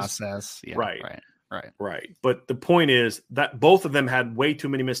plays. Process. Yeah, right. But the point is that both of them had way too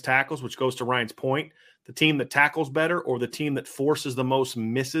many missed tackles, which goes to Ryan's point. The team that tackles better or the team that forces the most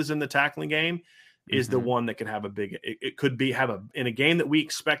misses in the tackling game is the one that can have it could be in a game that we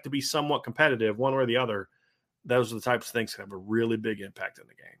expect to be somewhat competitive, one way or the other. Those are the types of things that have a really big impact in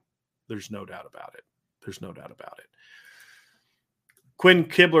the game. There's no doubt about it. Quinn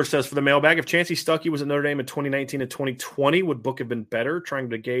Kibler says for the mailbag, if Chancey Stuckey was at Notre Dame in 2019 and 2020, would Book have been better? Trying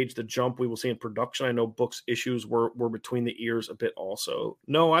to gauge the jump we will see in production. I know Book's issues were between the ears a bit also.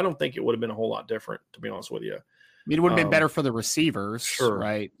 No, I don't think it would have been a whole lot different, to be honest with you. I mean, it would have been better for the receivers, sure.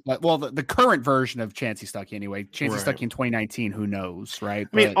 Right? Well, the current version of Chancey Stuckey anyway. Chancey Stuckey in 2019, who knows, right?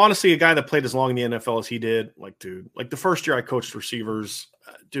 I mean, honestly, a guy that played as long in the NFL as he did, like the first year I coached receivers,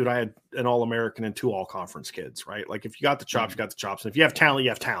 dude, I had an All-American and 2 All-Conference kids, right? Like if you got the chops, you got the chops. And if you have talent,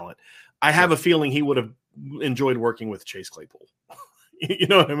 you have talent. I have a feeling he would have enjoyed working with Chase Claypool. You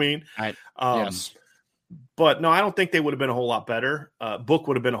know what I mean? Yes. But no, I don't think they would have been a whole lot better. Book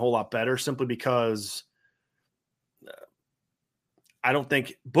would have been a whole lot better simply because I don't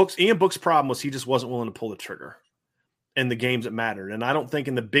think Ian Book's problem was he just wasn't willing to pull the trigger in the games that mattered. And I don't think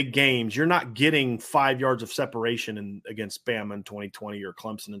in the big games, you're not getting 5 yards of separation against Bama in 2020 or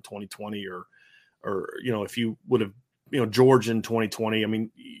Clemson in 2020 or if you would have, Georgia in 2020, I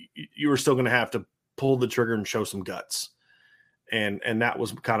mean, you were still going to have to pull the trigger and show some guts. And that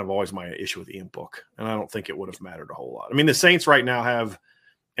was kind of always my issue with Ian Book. And I don't think it would have mattered a whole lot. I mean, the Saints right now have,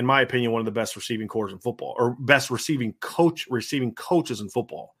 in my opinion, one of the best receiving corps in football, or best receiving coaches in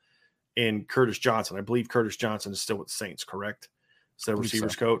football, in Curtis Johnson. I believe Curtis Johnson is still with the Saints, correct? Is that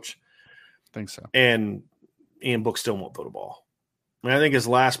receivers coach? I think so. And Ian Book still won't throw the ball. I mean, I think his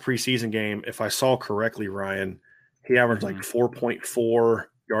last preseason game, if I saw correctly, Ryan, he averaged like 4.4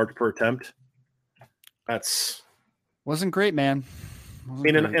 yards per attempt. Wasn't great, man.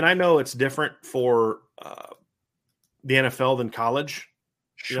 And I know it's different for the NFL than college.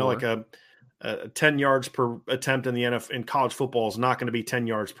 Sure. You know, like a 10 yards per attempt in the NFL in college football is not going to be 10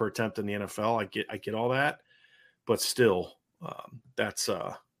 yards per attempt in the NFL. I get all that, but still, that's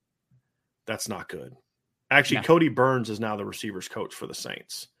not good. Actually, Cody Burns is now the receivers coach for the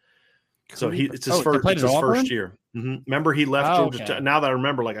Saints. So it's his first year. Mm-hmm. Remember, he left Georgia Tech. Now that I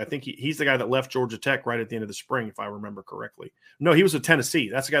remember, I think he's the guy that left Georgia Tech right at the end of the spring, if I remember correctly. No, he was at Tennessee.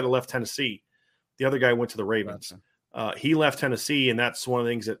 That's the guy that left Tennessee. The other guy went to the Ravens. Gotcha. He left Tennessee, and that's one of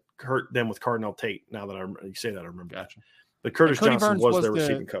the things that hurt them with Cardinal Tate. Now that you say that, I remember. Gotcha. But Curtis Johnson was their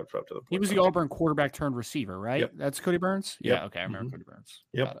receiving coach up to the point. He was the Auburn quarterback turned receiver, right? Yep. That's Cody Burns? Yep. Yeah, okay. I remember Cody Burns.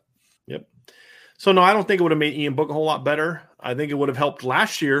 Yep. So, no, I don't think it would have made Ian Book a whole lot better. I think it would have helped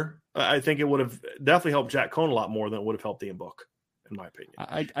last year. I think it would have definitely helped Jack Cohn a lot more than it would have helped Ian Book, in my opinion.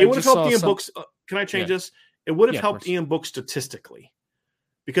 It would have helped Ian Book. Can I change this? It would have helped Ian Book statistically.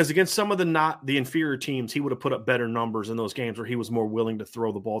 Because against some of the inferior teams, he would have put up better numbers in those games where he was more willing to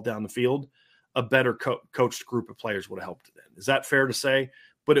throw the ball down the field. A better coached group of players would have helped then. Is that fair to say?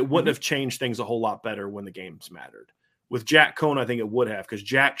 But it wouldn't have changed things a whole lot better when the games mattered. With Jack Cohn, I think it would have, because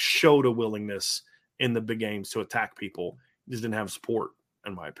Jack showed a willingness in the big games to attack people. He just didn't have support,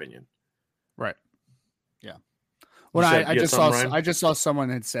 in my opinion. Right. Yeah. Well, I just saw someone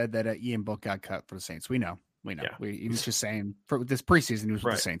had said that Ian Book got cut for the Saints. We know. Yeah. He was just saying for this preseason he was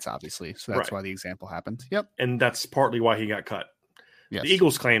with the Saints, obviously. So that's why the example happened. Yep. And that's partly why he got cut. Yes. The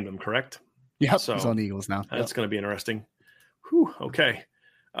Eagles claimed him, correct? Yep. So he's on the Eagles now. That's going to be interesting. Whew, okay.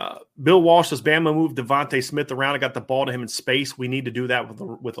 Bill Walsh says Bama moved Devontae Smith around and got the ball to him in space. We need to do that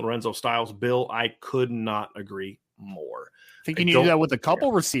with Lorenzo Styles. Bill, I could not agree more. I think you need to do that with a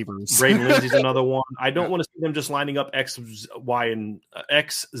couple receivers. Braden Lindsey's another one. I don't want to see them just lining up X, Y, and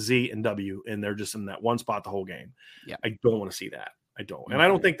X, Z, and W, and they're just in that one spot the whole game. Yeah. I don't want to see that. I don't. And I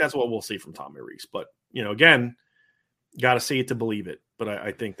don't think that's what we'll see from Tommy Rees. But, again, got to see it to believe it. But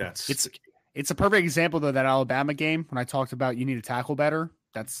I think that's it's a perfect example, though, that Alabama game when I talked about you need to tackle better.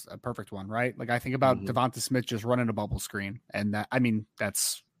 That's a perfect one, right? I think about Devonta Smith just running a bubble screen. And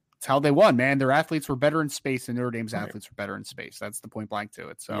that's how they won, man. Their athletes were better in space and Notre Dame's athletes were better in space. That's the point blank to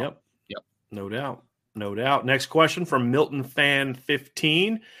it. So, yep. No doubt. Next question from Milton Fan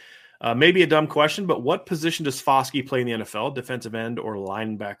 15. Maybe a dumb question, but what position does Foskey play in the NFL? Defensive end or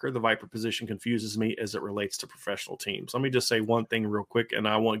linebacker? The Viper position confuses me as it relates to professional teams. Let me just say one thing real quick, and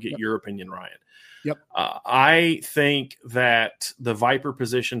I want to get your opinion, Ryan. Yep. I think that the Viper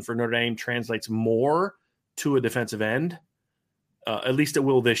position for Notre Dame translates more to a defensive end. At least it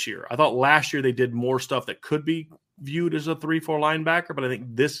will this year. I thought last year they did more stuff that could be viewed as a 3-4 linebacker, but I think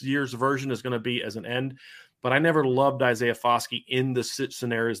this year's version is going to be as an end. But I never loved Isaiah Foskey in the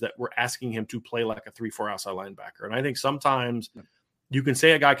scenarios that we're asking him to play like a 3-4 outside linebacker. And I think sometimes you can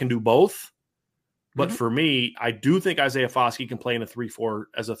say a guy can do both, but for me, I do think Isaiah Foskey can play in a 3-4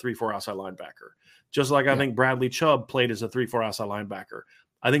 as a 3-4 outside linebacker. Just like I think Bradley Chubb played as a 3-4 outside linebacker.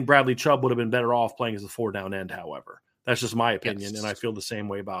 I think Bradley Chubb would have been better off playing as a 4-down end, however. That's just my opinion, and I feel the same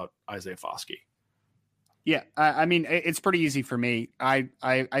way about Isaiah Foskey. Yeah, I mean, it's pretty easy for me. I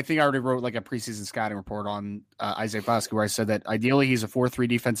think I already wrote a preseason scouting report on Isaiah Foskey where I said that ideally he's a 4-3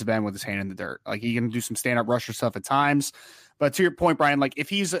 defensive end with his hand in the dirt. He can do some stand-up rusher stuff at times. But to your point, Brian, if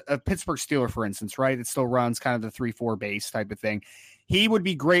he's a Pittsburgh Steeler, for instance, right, it still runs kind of the 3-4 base type of thing. He would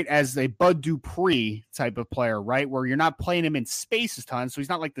be great as a Bud Dupree type of player, right, where you're not playing him in space a ton. So he's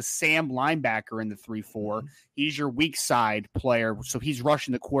not like the Sam linebacker in the 3-4. He's your weak side player. So he's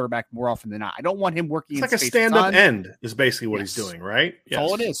rushing the quarterback more often than not. I don't want him working in space. It's like a stand-up end is basically what he's doing, right? Yes. That's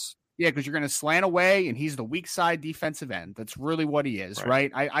all it is. Yeah, because you're going to slant away, and he's the weak side defensive end. That's really what he is,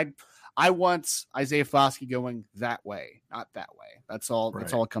 right? I want Isaiah Foskey going that way, not that way. That's all.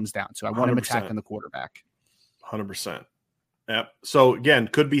 That's all it comes down to. I want 100%. Him attacking the quarterback. 100%. Yep. So again,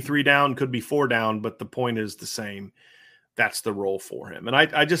 could be 3 down, could be 4 down, but the point is the same. That's the role for him. And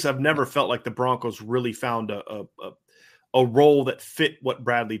I've never felt like the Broncos really found a role that fit what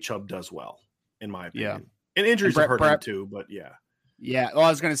Bradley Chubb does well, in my opinion. Yeah. And injuries have hurt him too, but yeah. Yeah. Well, I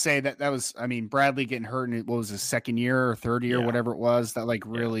was going to say that was, Bradley getting hurt in what was his second year or third year, whatever it was, that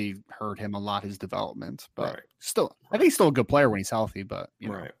really hurt him a lot, his development. But still, I think he's still a good player when he's healthy, but you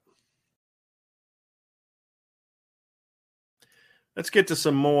know. Right. Let's get to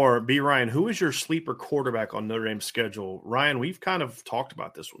some more. B. Ryan, who is your sleeper quarterback on Notre Dame's schedule? Ryan, we've kind of talked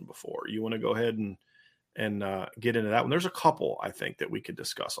about this one before. You want to go ahead and get into that one? There's a couple, I think, that we could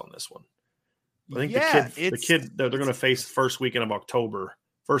discuss on this one. I think the kid that they're going to face first weekend of October,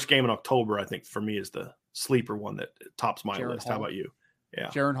 first game in October, I think for me is the sleeper one that tops my list. Hall. How about you? Yeah.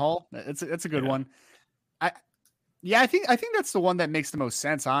 Jaron Hall. That's a good one. I think that's the one that makes the most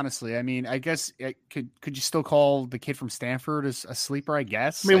sense, honestly. I mean, I guess could you still call the kid from Stanford as a sleeper, I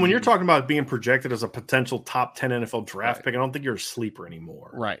guess? I mean, when you're talking about being projected as a potential top 10 NFL draft pick, I don't think you're a sleeper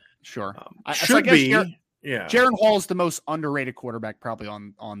anymore. Right. Sure. Should be. Jaron Hall is the most underrated quarterback probably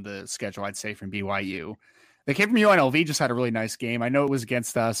on the schedule, I'd say, from BYU. The kid from UNLV just had a really nice game. I know it was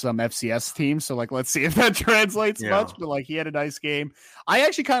against some FCS team, so let's see if that translates much, but he had a nice game. I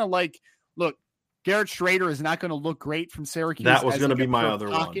actually kind of look, Garrett Schrader is not going to look great from Syracuse. That was going to be my other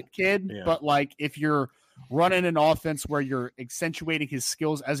pocket kid, but if you're running an offense where you're accentuating his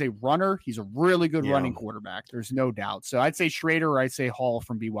skills as a runner, he's a really good running quarterback. There's no doubt. So I'd say Schrader or I'd say Hall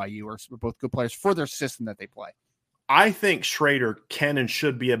from BYU are both good players for their system that they play. I think Schrader can and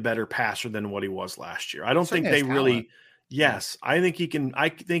should be a better passer than what he was last year. I don't think they really. Yes, I think he can. I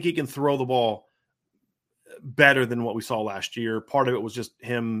think he can throw the ball better than what we saw last year. Part of it was just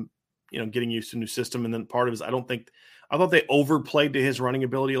him, getting used to a new system, and then part of it is I thought they overplayed to his running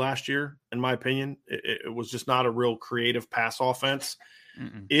ability last year. In my opinion, it was just not a real creative pass offense.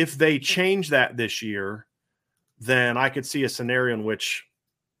 Mm-mm. If they change that this year, then I could see a scenario in which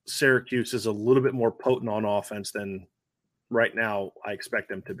Syracuse is a little bit more potent on offense than right now I expect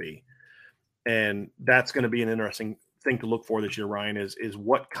them to be. And that's going to be an interesting thing to look for this year, Ryan, is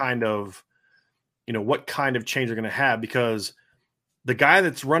what kind of change they're going to have, because the guy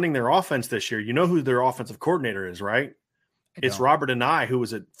that's running their offense this year, who their offensive coordinator is, right? It's Robert Anae, who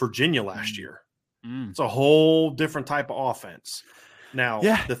was at Virginia last year. It's a whole different type of offense. Now,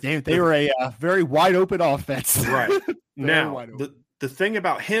 they were a very wide open offense. Right. Now, the thing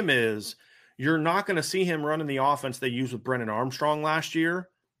about him is you're not going to see him running the offense they used with Brennan Armstrong last year,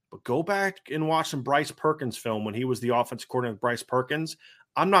 but go back and watch some Bryce Perkins film when he was the offensive coordinator with Bryce Perkins.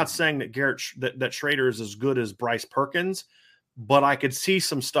 I'm not saying that that Schrader is as good as Bryce Perkins, but I could see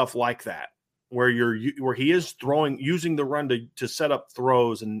some stuff like that where he is using the run to set up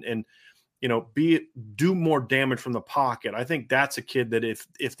throws and do more damage from the pocket. I think that's a kid that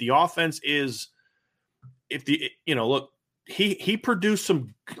if the offense is he produced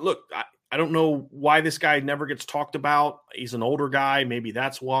some look. I don't know why this guy never gets talked about. He's an older guy, maybe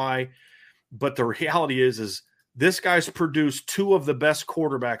that's why. But the reality is this guy's produced two of the best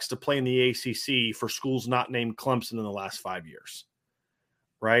quarterbacks to play in the ACC for schools not named Clemson in the last 5 years.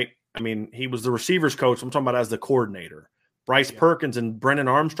 Right? I mean, he was the receivers coach. I'm talking about as the coordinator. Bryce Perkins and Brennan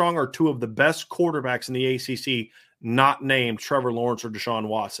Armstrong are two of the best quarterbacks in the ACC, not named Trevor Lawrence or Deshaun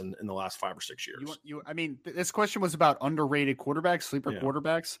Watson in the last 5 or 6 years. This question was about underrated quarterbacks, sleeper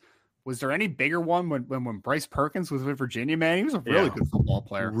quarterbacks. Was there any bigger one when Bryce Perkins was with Virginia, man? He was a really good football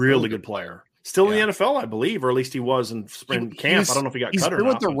player. Really good player. Still in the NFL, I believe, or at least he was in spring camp. I don't know if he got cut or not. He's been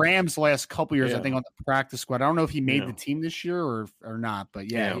with the Rams the last couple years, I think, on the practice squad. I don't know if he made the team this year or not, but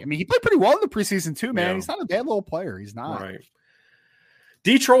I mean, he played pretty well in the preseason too, man. He's not a bad little player. He's not. Right.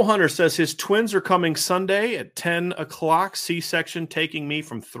 D. Troll Hunter says his twins are coming Sunday at 10 o'clock. C-section taking me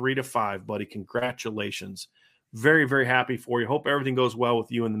from 3 to 5, buddy. Congratulations. Very, very happy for you. Hope everything goes well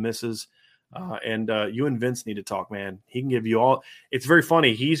with you and the missus. And you and Vince need to talk, man. He can give you all. It's very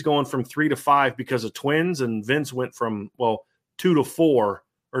funny. He's going from 3 to 5 because of twins, and Vince went from 2 to 4,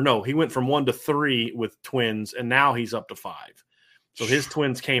 or no, he went from 1 to 3 with twins, and now he's up to 5. So his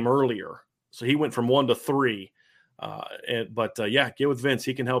twins came earlier, so he went from 1 to 3. Get with Vince.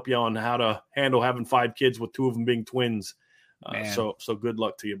 He can help you on how to handle having 5 kids with 2 of them being twins. So good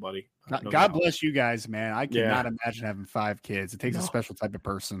luck to you, buddy. God bless you guys, man. I cannot imagine having 5 kids. It takes a special type of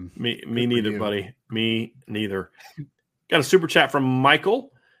person. Me neither, buddy. Me neither. Got a super chat from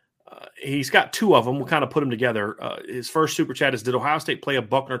Michael. He's got 2 of them. We'll kind of put them together. His first super chat is, did Ohio State play a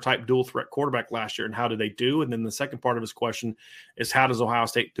Buckner-type dual-threat quarterback last year, and how did they do? And then the second part of his question is, how does Ohio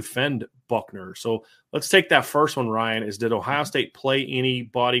State defend Buckner? So let's take that first one, Ryan, is did Ohio State play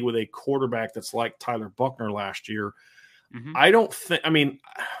anybody with a quarterback that's like Tyler Buckner last year? Mm-hmm. I don't think – I mean,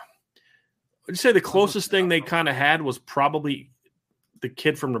 I'd say the closest thing they kind of had was probably the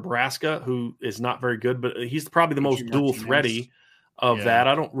kid from Nebraska, who is not very good, but he's probably the most dual-thready of that.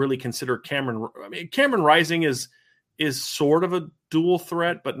 I don't really consider Cameron. I mean, Cameron Rising is sort of a dual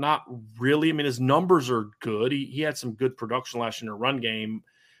threat, but not really. I mean, his numbers are good. He had some good production last year in a run game.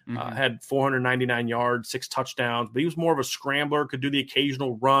 Had 499 yards, 6 touchdowns, but he was more of a scrambler, could do the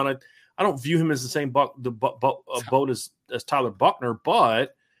occasional run. I don't view him as the same boat as Tyler Buckner,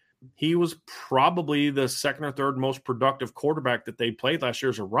 but he was probably the second or third most productive quarterback that they played last year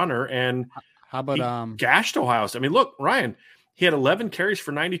as a runner. And how about gashed Ohio State? I mean, look, Ryan, he had 11 carries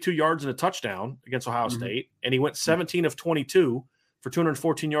for 92 yards and a touchdown against Ohio State, and he went 17 of 22 for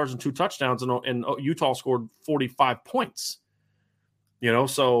 214 yards and 2 touchdowns, and Utah scored 45 points.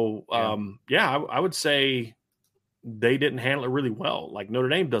 So I would say they didn't handle it really well. Like Notre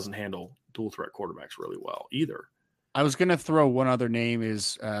Dame doesn't handle dual threat quarterbacks really well either. I was going to throw one other name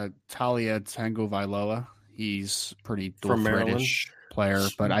is Talia Tagovailoa. He's pretty dual from Maryland player,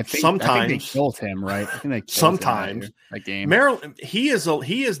 but I think they killed him, right? I think they killed him that game. Maryland, he is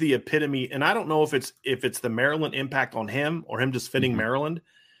the epitome, and I don't know if it's the Maryland impact on him or him just fitting Maryland,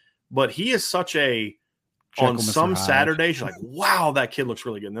 but he is such a on some Saturdays you're like, wow, that kid looks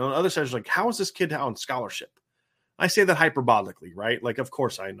really good. And on the other side, you're like, how is this kid on scholarship? I say that hyperbolically, right? Like, of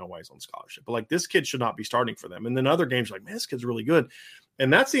course I know why he's on scholarship, but like this kid should not be starting for them. And then other games, like, man, this kid's really good.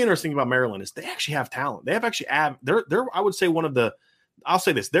 And that's the interesting thing about Maryland is they actually have talent. They have actually they're I would say I'll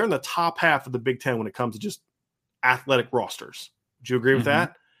say this, they're in the top half of the Big Ten when it comes to just athletic rosters. Would you agree with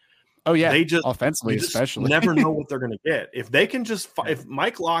that? Oh yeah, they just offensively, especially never know what they're going to get. If they can if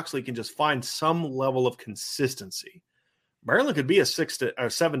Mike Locksley can just find some level of consistency, Maryland could be a 7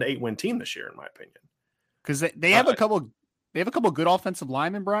 to 8 win team this year, in my opinion. Because they have a couple good offensive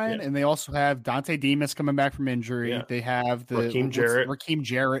linemen, Brian, and they also have Dante Demas coming back from injury. Yeah. They have Raheem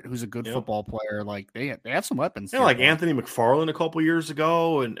Jarrett, who's a good football player. Like they have some weapons. Yeah, like Anthony McFarland a couple years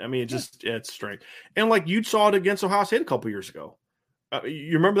ago, and I mean, it's strange. And like you saw it against Ohio State a couple years ago.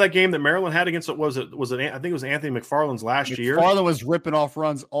 You remember that game that Maryland had against was it? I think it was Anthony McFarland's last year. McFarland was ripping off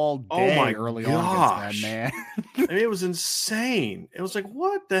runs all day early on against that man. I mean, it was insane. It was like,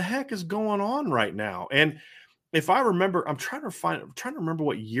 what the heck is going on right now? And if I remember, I'm trying to remember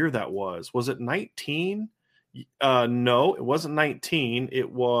what year that was. Was it 19? No, it wasn't 19.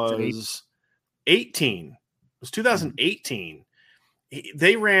 It was 18. It was 2018.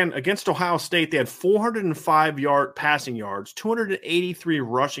 They ran against Ohio State. They had 405 passing yards, 283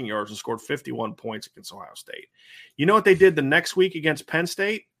 rushing yards, and scored 51 points against Ohio State. You know what they did the next week against Penn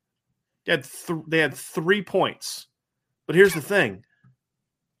State? They had 3 points. But here's the thing.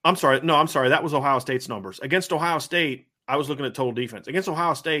 I'm sorry. That was Ohio State's numbers. Against Ohio State, I was looking at total defense. Against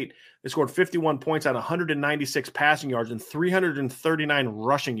Ohio State, they scored 51 points at 196 passing yards and 339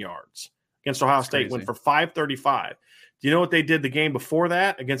 rushing yards. Against Ohio State, went for 535. Do you know what they did the game before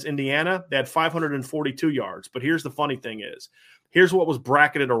that against Indiana? They had 542 yards. But here's the funny thing is, here's what was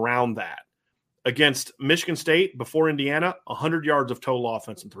bracketed around that. Against Michigan State before Indiana, 100 yards of total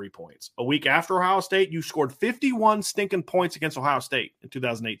offense and 3 points. A week after Ohio State, you scored 51 stinking points against Ohio State in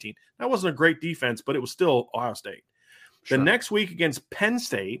 2018. That wasn't a great defense, but it was still Ohio State. Sure. The next week against Penn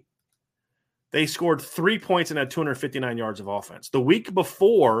State, they scored 3 points and had 259 yards of offense. The week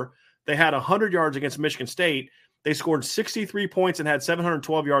before, they had 100 yards against Michigan State. They scored 63 points and had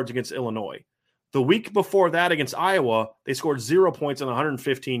 712 yards against Illinois. The week before that against Iowa, they scored 0 points and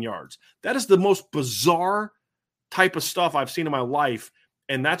 115 yards. That is the most bizarre type of stuff I've seen in my life,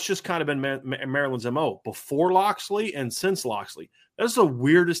 and that's just kind of been Maryland's MO before Locksley and since Locksley. That's the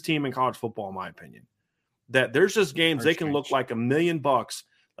weirdest team in college football, in my opinion. That there's just games they can look like $1 million.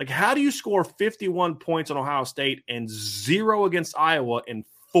 Like, how do you score 51 points on Ohio State and 0 against Iowa and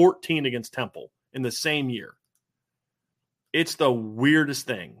 14 against Temple in the same year? It's the weirdest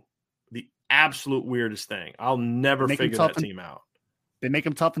thing. The absolute weirdest thing. I'll never figure that team out. They make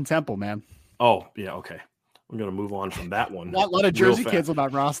them tough in Temple, man. Oh, yeah, okay. I'm going to move on from that one. A lot of Jersey kids on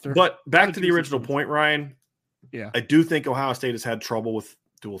that roster. But back to the original point, Ryan. Yeah. I do think Ohio State has had trouble with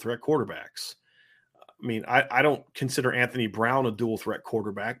dual threat quarterbacks. I mean, I don't consider Anthony Brown a dual threat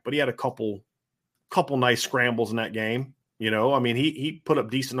quarterback, but he had a couple nice scrambles in that game. I mean, he put up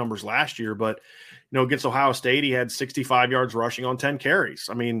decent numbers last year, but against Ohio State, he had 65 yards rushing on 10 carries.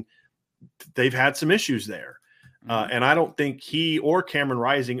 I mean, they've had some issues there. And I don't think he or Cameron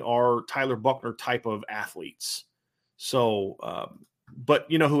Rising are Tyler Buckner type of athletes. So, but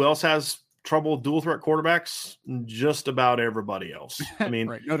who else has trouble with dual threat quarterbacks? Just about everybody else. I mean,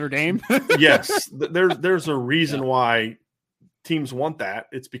 right. Notre Dame. Yes. There's a reason why teams want that.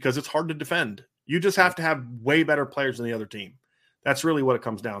 It's because it's hard to defend. You just have to have way better players than the other team. That's really what it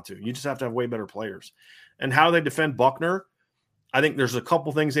comes down to. You just have to have way better players. And how they defend Buckner, I think there's a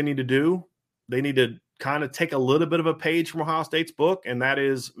couple things they need to do. They need to kind of take a little bit of a page from Ohio State's book, and that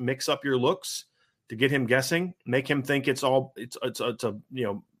is mix up your looks to get him guessing, make him think it's a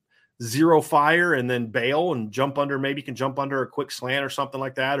zero fire and then bail and jump under. Maybe he can jump under a quick slant or something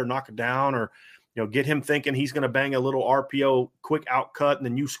like that, or knock it down, or get him thinking he's going to bang a little RPO quick out cut, and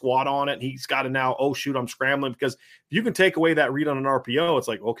then you squat on it. And he's got to now, oh, shoot, I'm scrambling. Because if you can take away that read on an RPO, it's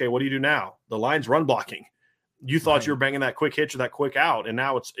like, okay, what do you do now? The line's run blocking. You thought you were banging that quick hitch or that quick out, and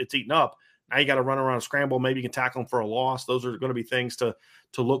now it's eaten up. Now you got to run around a scramble. Maybe you can tackle him for a loss. Those are going to be things to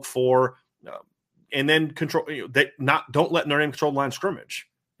look for. And then control. Don't let Notre Dame control the line of scrimmage.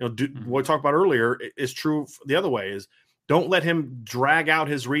 What we talked about earlier is true the other way. Is Don't let him drag out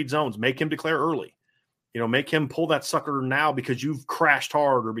his read zones. Make him declare early. Make him pull that sucker now because you've crashed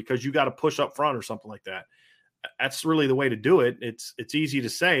hard or because you got to push up front or something like that. That's really the way to do it. It's easy to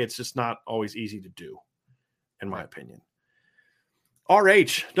say. It's just not always easy to do, in my opinion.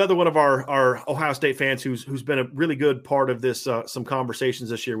 RH, another one of our Ohio State fans who's been a really good part of this, some conversations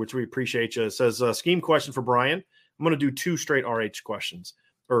this year, which we appreciate you, says, scheme question for Brian. I'm going to do 2 straight RH questions,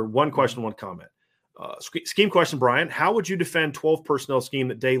 or 1 question, 1 comment. Scheme question, Brian. How would you defend 12 personnel scheme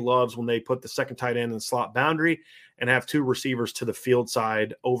that Day loves when they put the second tight end in the slot boundary and have 2 receivers to the field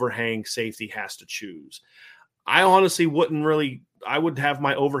side, overhang safety has to choose? I honestly wouldn't really – I would have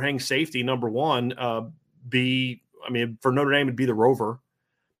my overhang safety, number 1, for Notre Dame, it'd be the rover.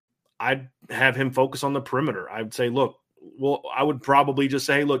 I'd have him focus on the perimeter. I would say, I would probably just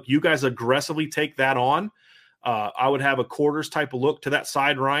say, look, you guys aggressively take that on. I would have a quarters type of look to that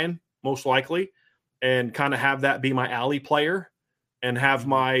side, Ryan, most likely, and kind of have that be my alley player and have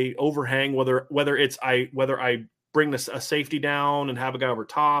my overhang, whether I bring a safety down and have a guy over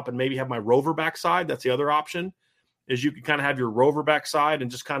top and maybe have my rover backside. That's the other option. Is you can kind of have your rover backside and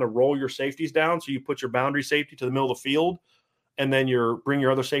just kind of roll your safeties down. So you put your boundary safety to the middle of the field, and then bring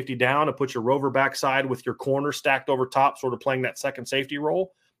your other safety down and put your rover backside with your corner stacked over top, sort of playing that second safety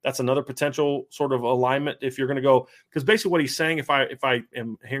role. That's another potential sort of alignment if you're going to go, because basically what he's saying, if I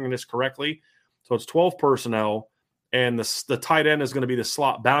am hearing this correctly, so it's 12 personnel, and the tight end is going to be the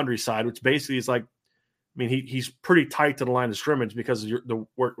slot boundary side, which basically is like, he's pretty tight to the line of scrimmage because of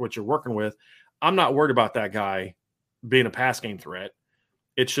what you're working with. I'm not worried about that guy being a pass game threat.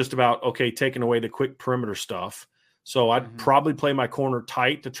 It's just about, taking away the quick perimeter stuff. So I'd probably play my corner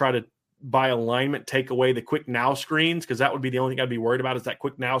tight to try to, by alignment, take away the quick now screens, because that would be the only thing I'd be worried about is that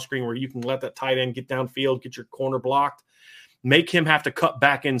quick now screen where you can let that tight end get downfield, get your corner blocked, make him have to cut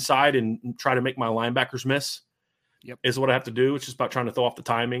back inside and try to make my linebackers miss. Yep. Is what I have to do. It's just about trying to throw off the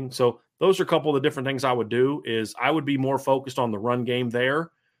timing. So those are a couple of the different things I would do. Is I would be more focused on the run game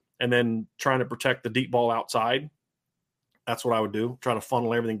there and then trying to protect the deep ball outside. That's what I would do. Try to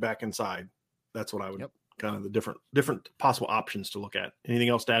funnel everything back inside. That's what I would kind of the different possible options to look at. Anything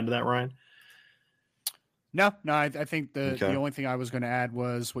else to add to that, Ryan? No, I think the only thing I was going to add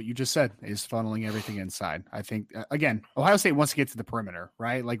was what you just said, is funneling everything inside. I think, again, Ohio State wants to get to the perimeter,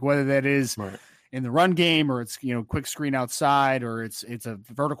 right? Like whether that is in the run game or it's, quick screen outside or it's a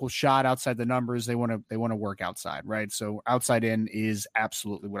vertical shot outside the numbers, they want to work outside, right? So outside in is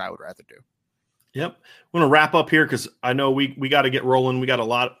absolutely what I would rather do. Yep. I'm going to wrap up here because I know we got to get rolling. We got a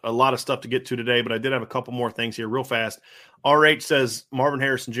lot of stuff to get to today, but I did have a couple more things here real fast. RH says Marvin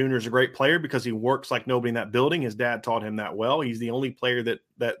Harrison Jr. is a great player because he works like nobody in that building. His dad taught him that well. He's the only player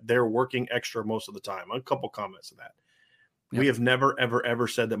that they're working extra most of the time. A couple comments to that. Yep. We have never, ever, ever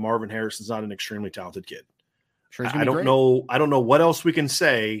said that Marvin Harrison's not an extremely talented kid. Sure, I don't know what else we can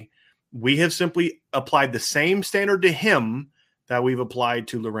say. We have simply applied the same standard to him that we've applied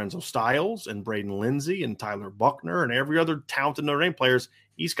to Lorenzo Styles and Braden Lindsey and Tyler Buckner and every other talented Notre Dame players.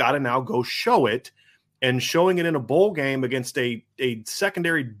 He's got to now go show it, and showing it in a bowl game against a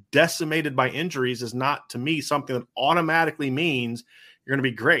secondary decimated by injuries is not, to me, something that automatically means you're going to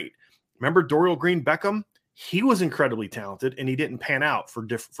be great. Remember Dorial Green Beckham? He was incredibly talented, and he didn't pan out for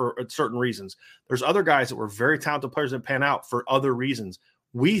certain reasons. There's other guys that were very talented players that pan out for other reasons.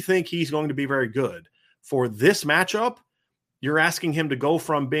 We think he's going to be very good. For this matchup, you're asking him to go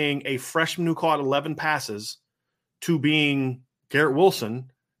from being a freshman who caught 11 passes to being Garrett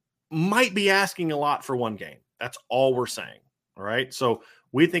Wilson might be asking a lot for one game. That's all we're saying. All right. So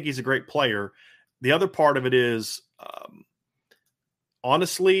we think he's a great player. The other part of it is,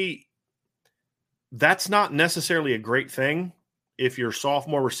 honestly, that's not necessarily a great thing. If your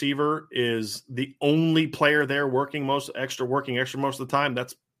sophomore receiver is the only player there working extra most of the time,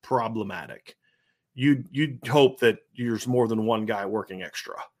 that's problematic. You'd hope that there's more than one guy working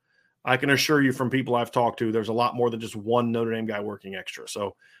extra. I can assure you from people I've talked to, there's a lot more than just one Notre Dame guy working extra.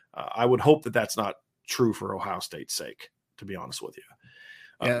 So I would hope that that's not true for Ohio State's sake, to be honest with you.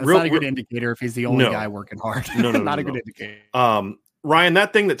 It's not a good indicator if he's the only guy working hard. Not a good indicator. Ryan,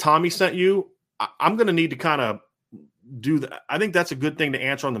 that thing that Tommy sent you, I'm going to need to kind of do that. I think that's a good thing to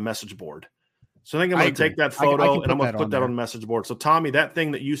answer on the message board. So I think I'm going to take that photo and I'm going to put that on the message board. So Tommy, that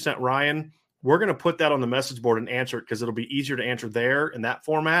thing that you sent Ryan, we're going to put that on the message board and answer it because it'll be easier to answer there in that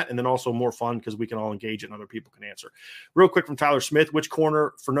format, and then also more fun because we can all engage it and other people can answer. Real quick from Tyler Smith, which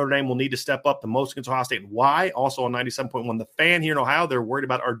corner for Notre Dame will need to step up the most against Ohio State and why? Also on 97.1, The Fan here in Ohio, they're worried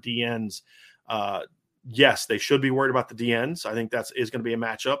about our DNs. Yes, they should be worried about the DNs. I think is going to be a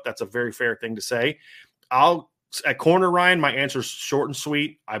matchup. That's a very fair thing to say. At corner, Ryan, my answer is short and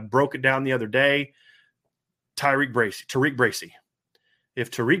sweet. I broke it down the other day. Tariq Bracy.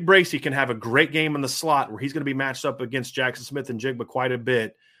 If Tariq Bracy can have a great game in the slot where he's going to be matched up against Jackson Smith and Jigba quite a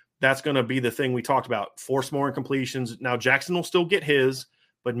bit, that's going to be the thing we talked about. Force more incompletions. Now, Jackson will still get his,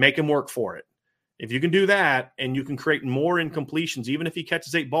 but make him work for it. If you can do that and you can create more incompletions, even if he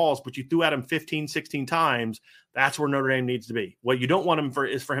catches 8 balls, but you threw at him 15, 16 times, that's where Notre Dame needs to be. What you don't want him for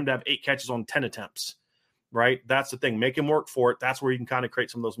is for him to have 8 catches on 10 attempts, right? That's the thing. Make him work for it. That's where you can kind of create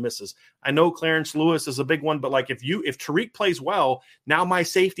some of those misses. I know Clarence Lewis is a big one, but like if Tariq plays well, now my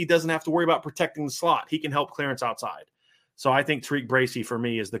safety doesn't have to worry about protecting the slot. He can help Clarence outside. So I think Tariq Bracy for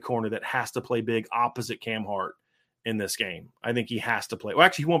me is the corner that has to play big opposite Cam Hart in this game. I think he has to play. Well,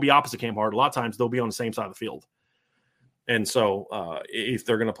 actually, he won't be opposite Cam Hart. A lot of times they'll be on the same side of the field. And so if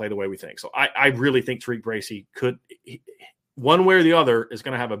they're going to play the way we think. So I really think Tariq Bracy one way or the other, is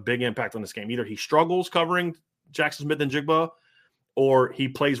going to have a big impact on this game. Either he struggles covering Jackson Smith and Jigba, or he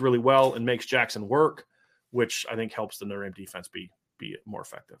plays really well and makes Jackson work, which I think helps the Notre Dame defense be more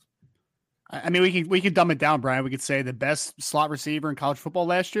effective. I mean, we could dumb it down, Brian. We could say the best slot receiver in college football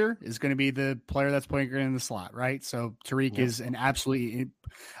last year is going to be the player that's playing in the slot, right? So Tariq is an absolutely.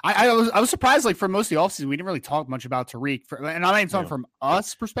 I was surprised. Like for most of the offseason, we didn't really talk much about Tariq. And I'm not even talking from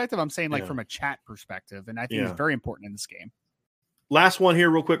us perspective. I'm saying from a chat perspective, and I think it's very important in this game. Last one here,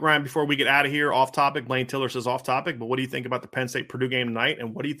 real quick, Ryan, before we get out of here. Off topic. Blaine Tiller says off topic, but what do you think about the Penn State Purdue game tonight?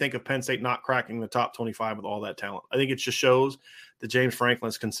 And what do you think of Penn State not cracking the top 25 with all that talent? I think it just shows that James Franklin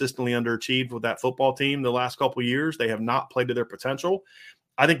has consistently underachieved with that football team the last couple of years. They have not played to their potential.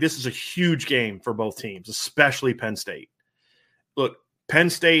 I think this is a huge game for both teams, especially Penn State. Look, Penn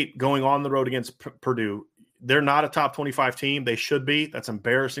State going on the road against Purdue, they're not a top 25 team. They should be. That's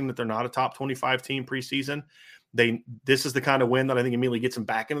embarrassing that they're not a top 25 team preseason. This is the kind of win that I think immediately gets them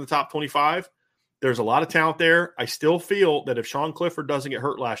back into the top 25. There's a lot of talent there. I still feel that if Sean Clifford doesn't get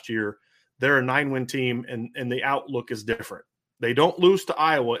hurt last year, they're a 9-win team, and the outlook is different. They don't lose to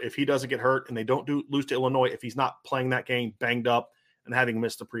Iowa if he doesn't get hurt, and they don't lose to Illinois if he's not playing that game banged up and having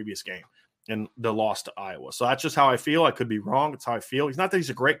missed the previous game and the loss to Iowa. So that's just how I feel. I could be wrong. It's how I feel. It's not that he's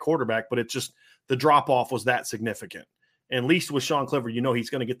a great quarterback, but it's just the drop-off was that significant. And at least with Sean Clifford, he's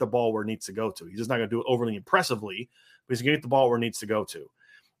going to get the ball where it needs to go to. He's just not going to do it overly impressively, but he's going to get the ball where it needs to go to.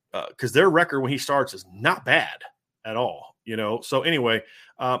 Because their record when he starts is not bad at all, So anyway,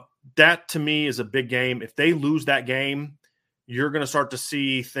 that to me is a big game. If they lose that game, you're going to start to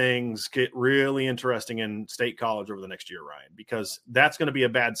see things get really interesting in State College over the next year, Ryan, because that's going to be a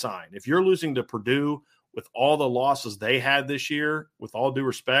bad sign. If you're losing to Purdue with all the losses they had this year, with all due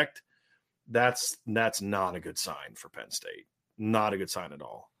respect, that's not a good sign for Penn State. Not a good sign at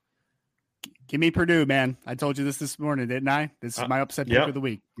all. Give me Purdue, man. I told you this morning, didn't I? This is my upset pick of the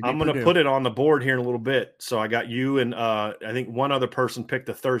week. I'm going to put it on the board here in a little bit. So I got you and I think one other person picked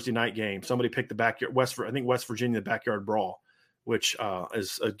the Thursday night game. Somebody picked the backyard West Virginia, the backyard brawl, which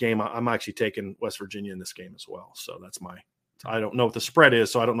is a game I'm actually taking West Virginia in this game as well. So that's I don't know what the spread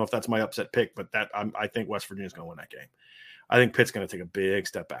is, so I don't know if that's my upset pick, but I think West Virginia is going to win that game. I think Pitt's going to take a big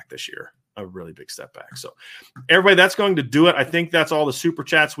step back this year, a really big step back. So everybody, that's going to do it. I think that's all the super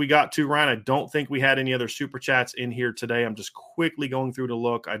chats we got to, Ryan. I don't think we had any other super chats in here today. I'm just quickly going through to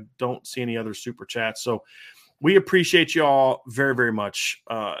look. I don't see any other super chats. So we appreciate you all very, very much.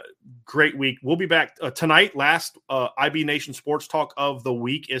 Great week. We'll be back tonight. Last IB Nation Sports Talk of the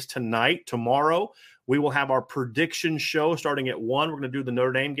week is tonight. Tomorrow, we will have our prediction show starting at 1. We're going to do the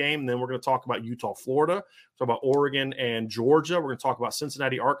Notre Dame game, and then we're going to talk about Utah, Florida, talk about Oregon and Georgia. We're going to talk about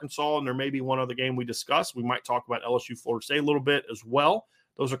Cincinnati, Arkansas, and there may be one other game we discuss. We might talk about LSU, Florida State a little bit as well.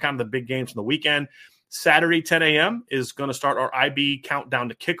 Those are kind of the big games from the weekend. Saturday, 10 a.m. is going to start our IB countdown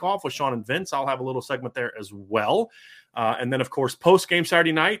to kickoff with Sean and Vince. I'll have a little segment there as well. And then, of course, post-game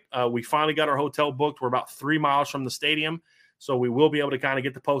Saturday night, we finally got our hotel booked. We're about 3 miles from the stadium. So we will be able to kind of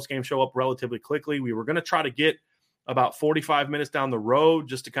get the post-game show up relatively quickly. We were going to try to get about 45 minutes down the road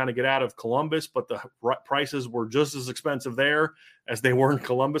just to kind of get out of Columbus, but the prices were just as expensive there as they were in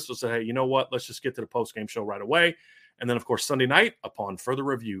Columbus. So say, hey, you know what? Let's just get to the post-game show right away. And then, of course, Sunday night upon further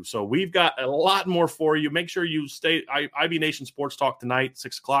review. So we've got a lot more for you. Make sure you stay IB Nation Sports Talk tonight,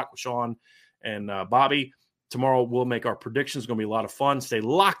 6 o'clock with Sean and Bobby. Tomorrow, we'll make our predictions. It's going to be a lot of fun. Stay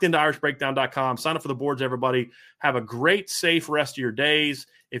locked into irishbreakdown.com. Sign up for the boards, everybody. Have a great, safe rest of your days.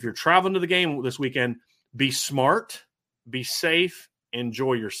 If you're traveling to the game this weekend, be smart, be safe,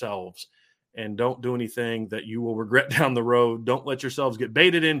 enjoy yourselves, and don't do anything that you will regret down the road. Don't let yourselves get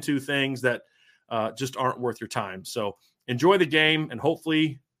baited into things that just aren't worth your time. So enjoy the game, and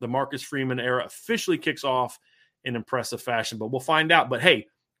hopefully the Marcus Freeman era officially kicks off in impressive fashion. But we'll find out. But, hey,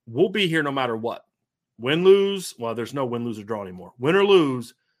 we'll be here no matter what. Win, lose, well, there's no win, lose, or draw anymore. Win or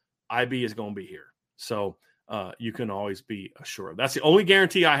lose, IB is going to be here. So you can always be assured. That's the only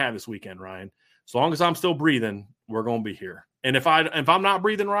guarantee I have this weekend, Ryan. As long as I'm still breathing, we're going to be here. And if I'm not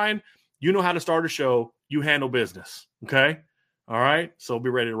breathing, Ryan, you know how to start a show. You handle business. Okay. All right. So be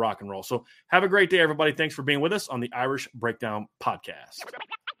ready to rock and roll. So have a great day, everybody. Thanks for being with us on the Irish Breakdown Podcast.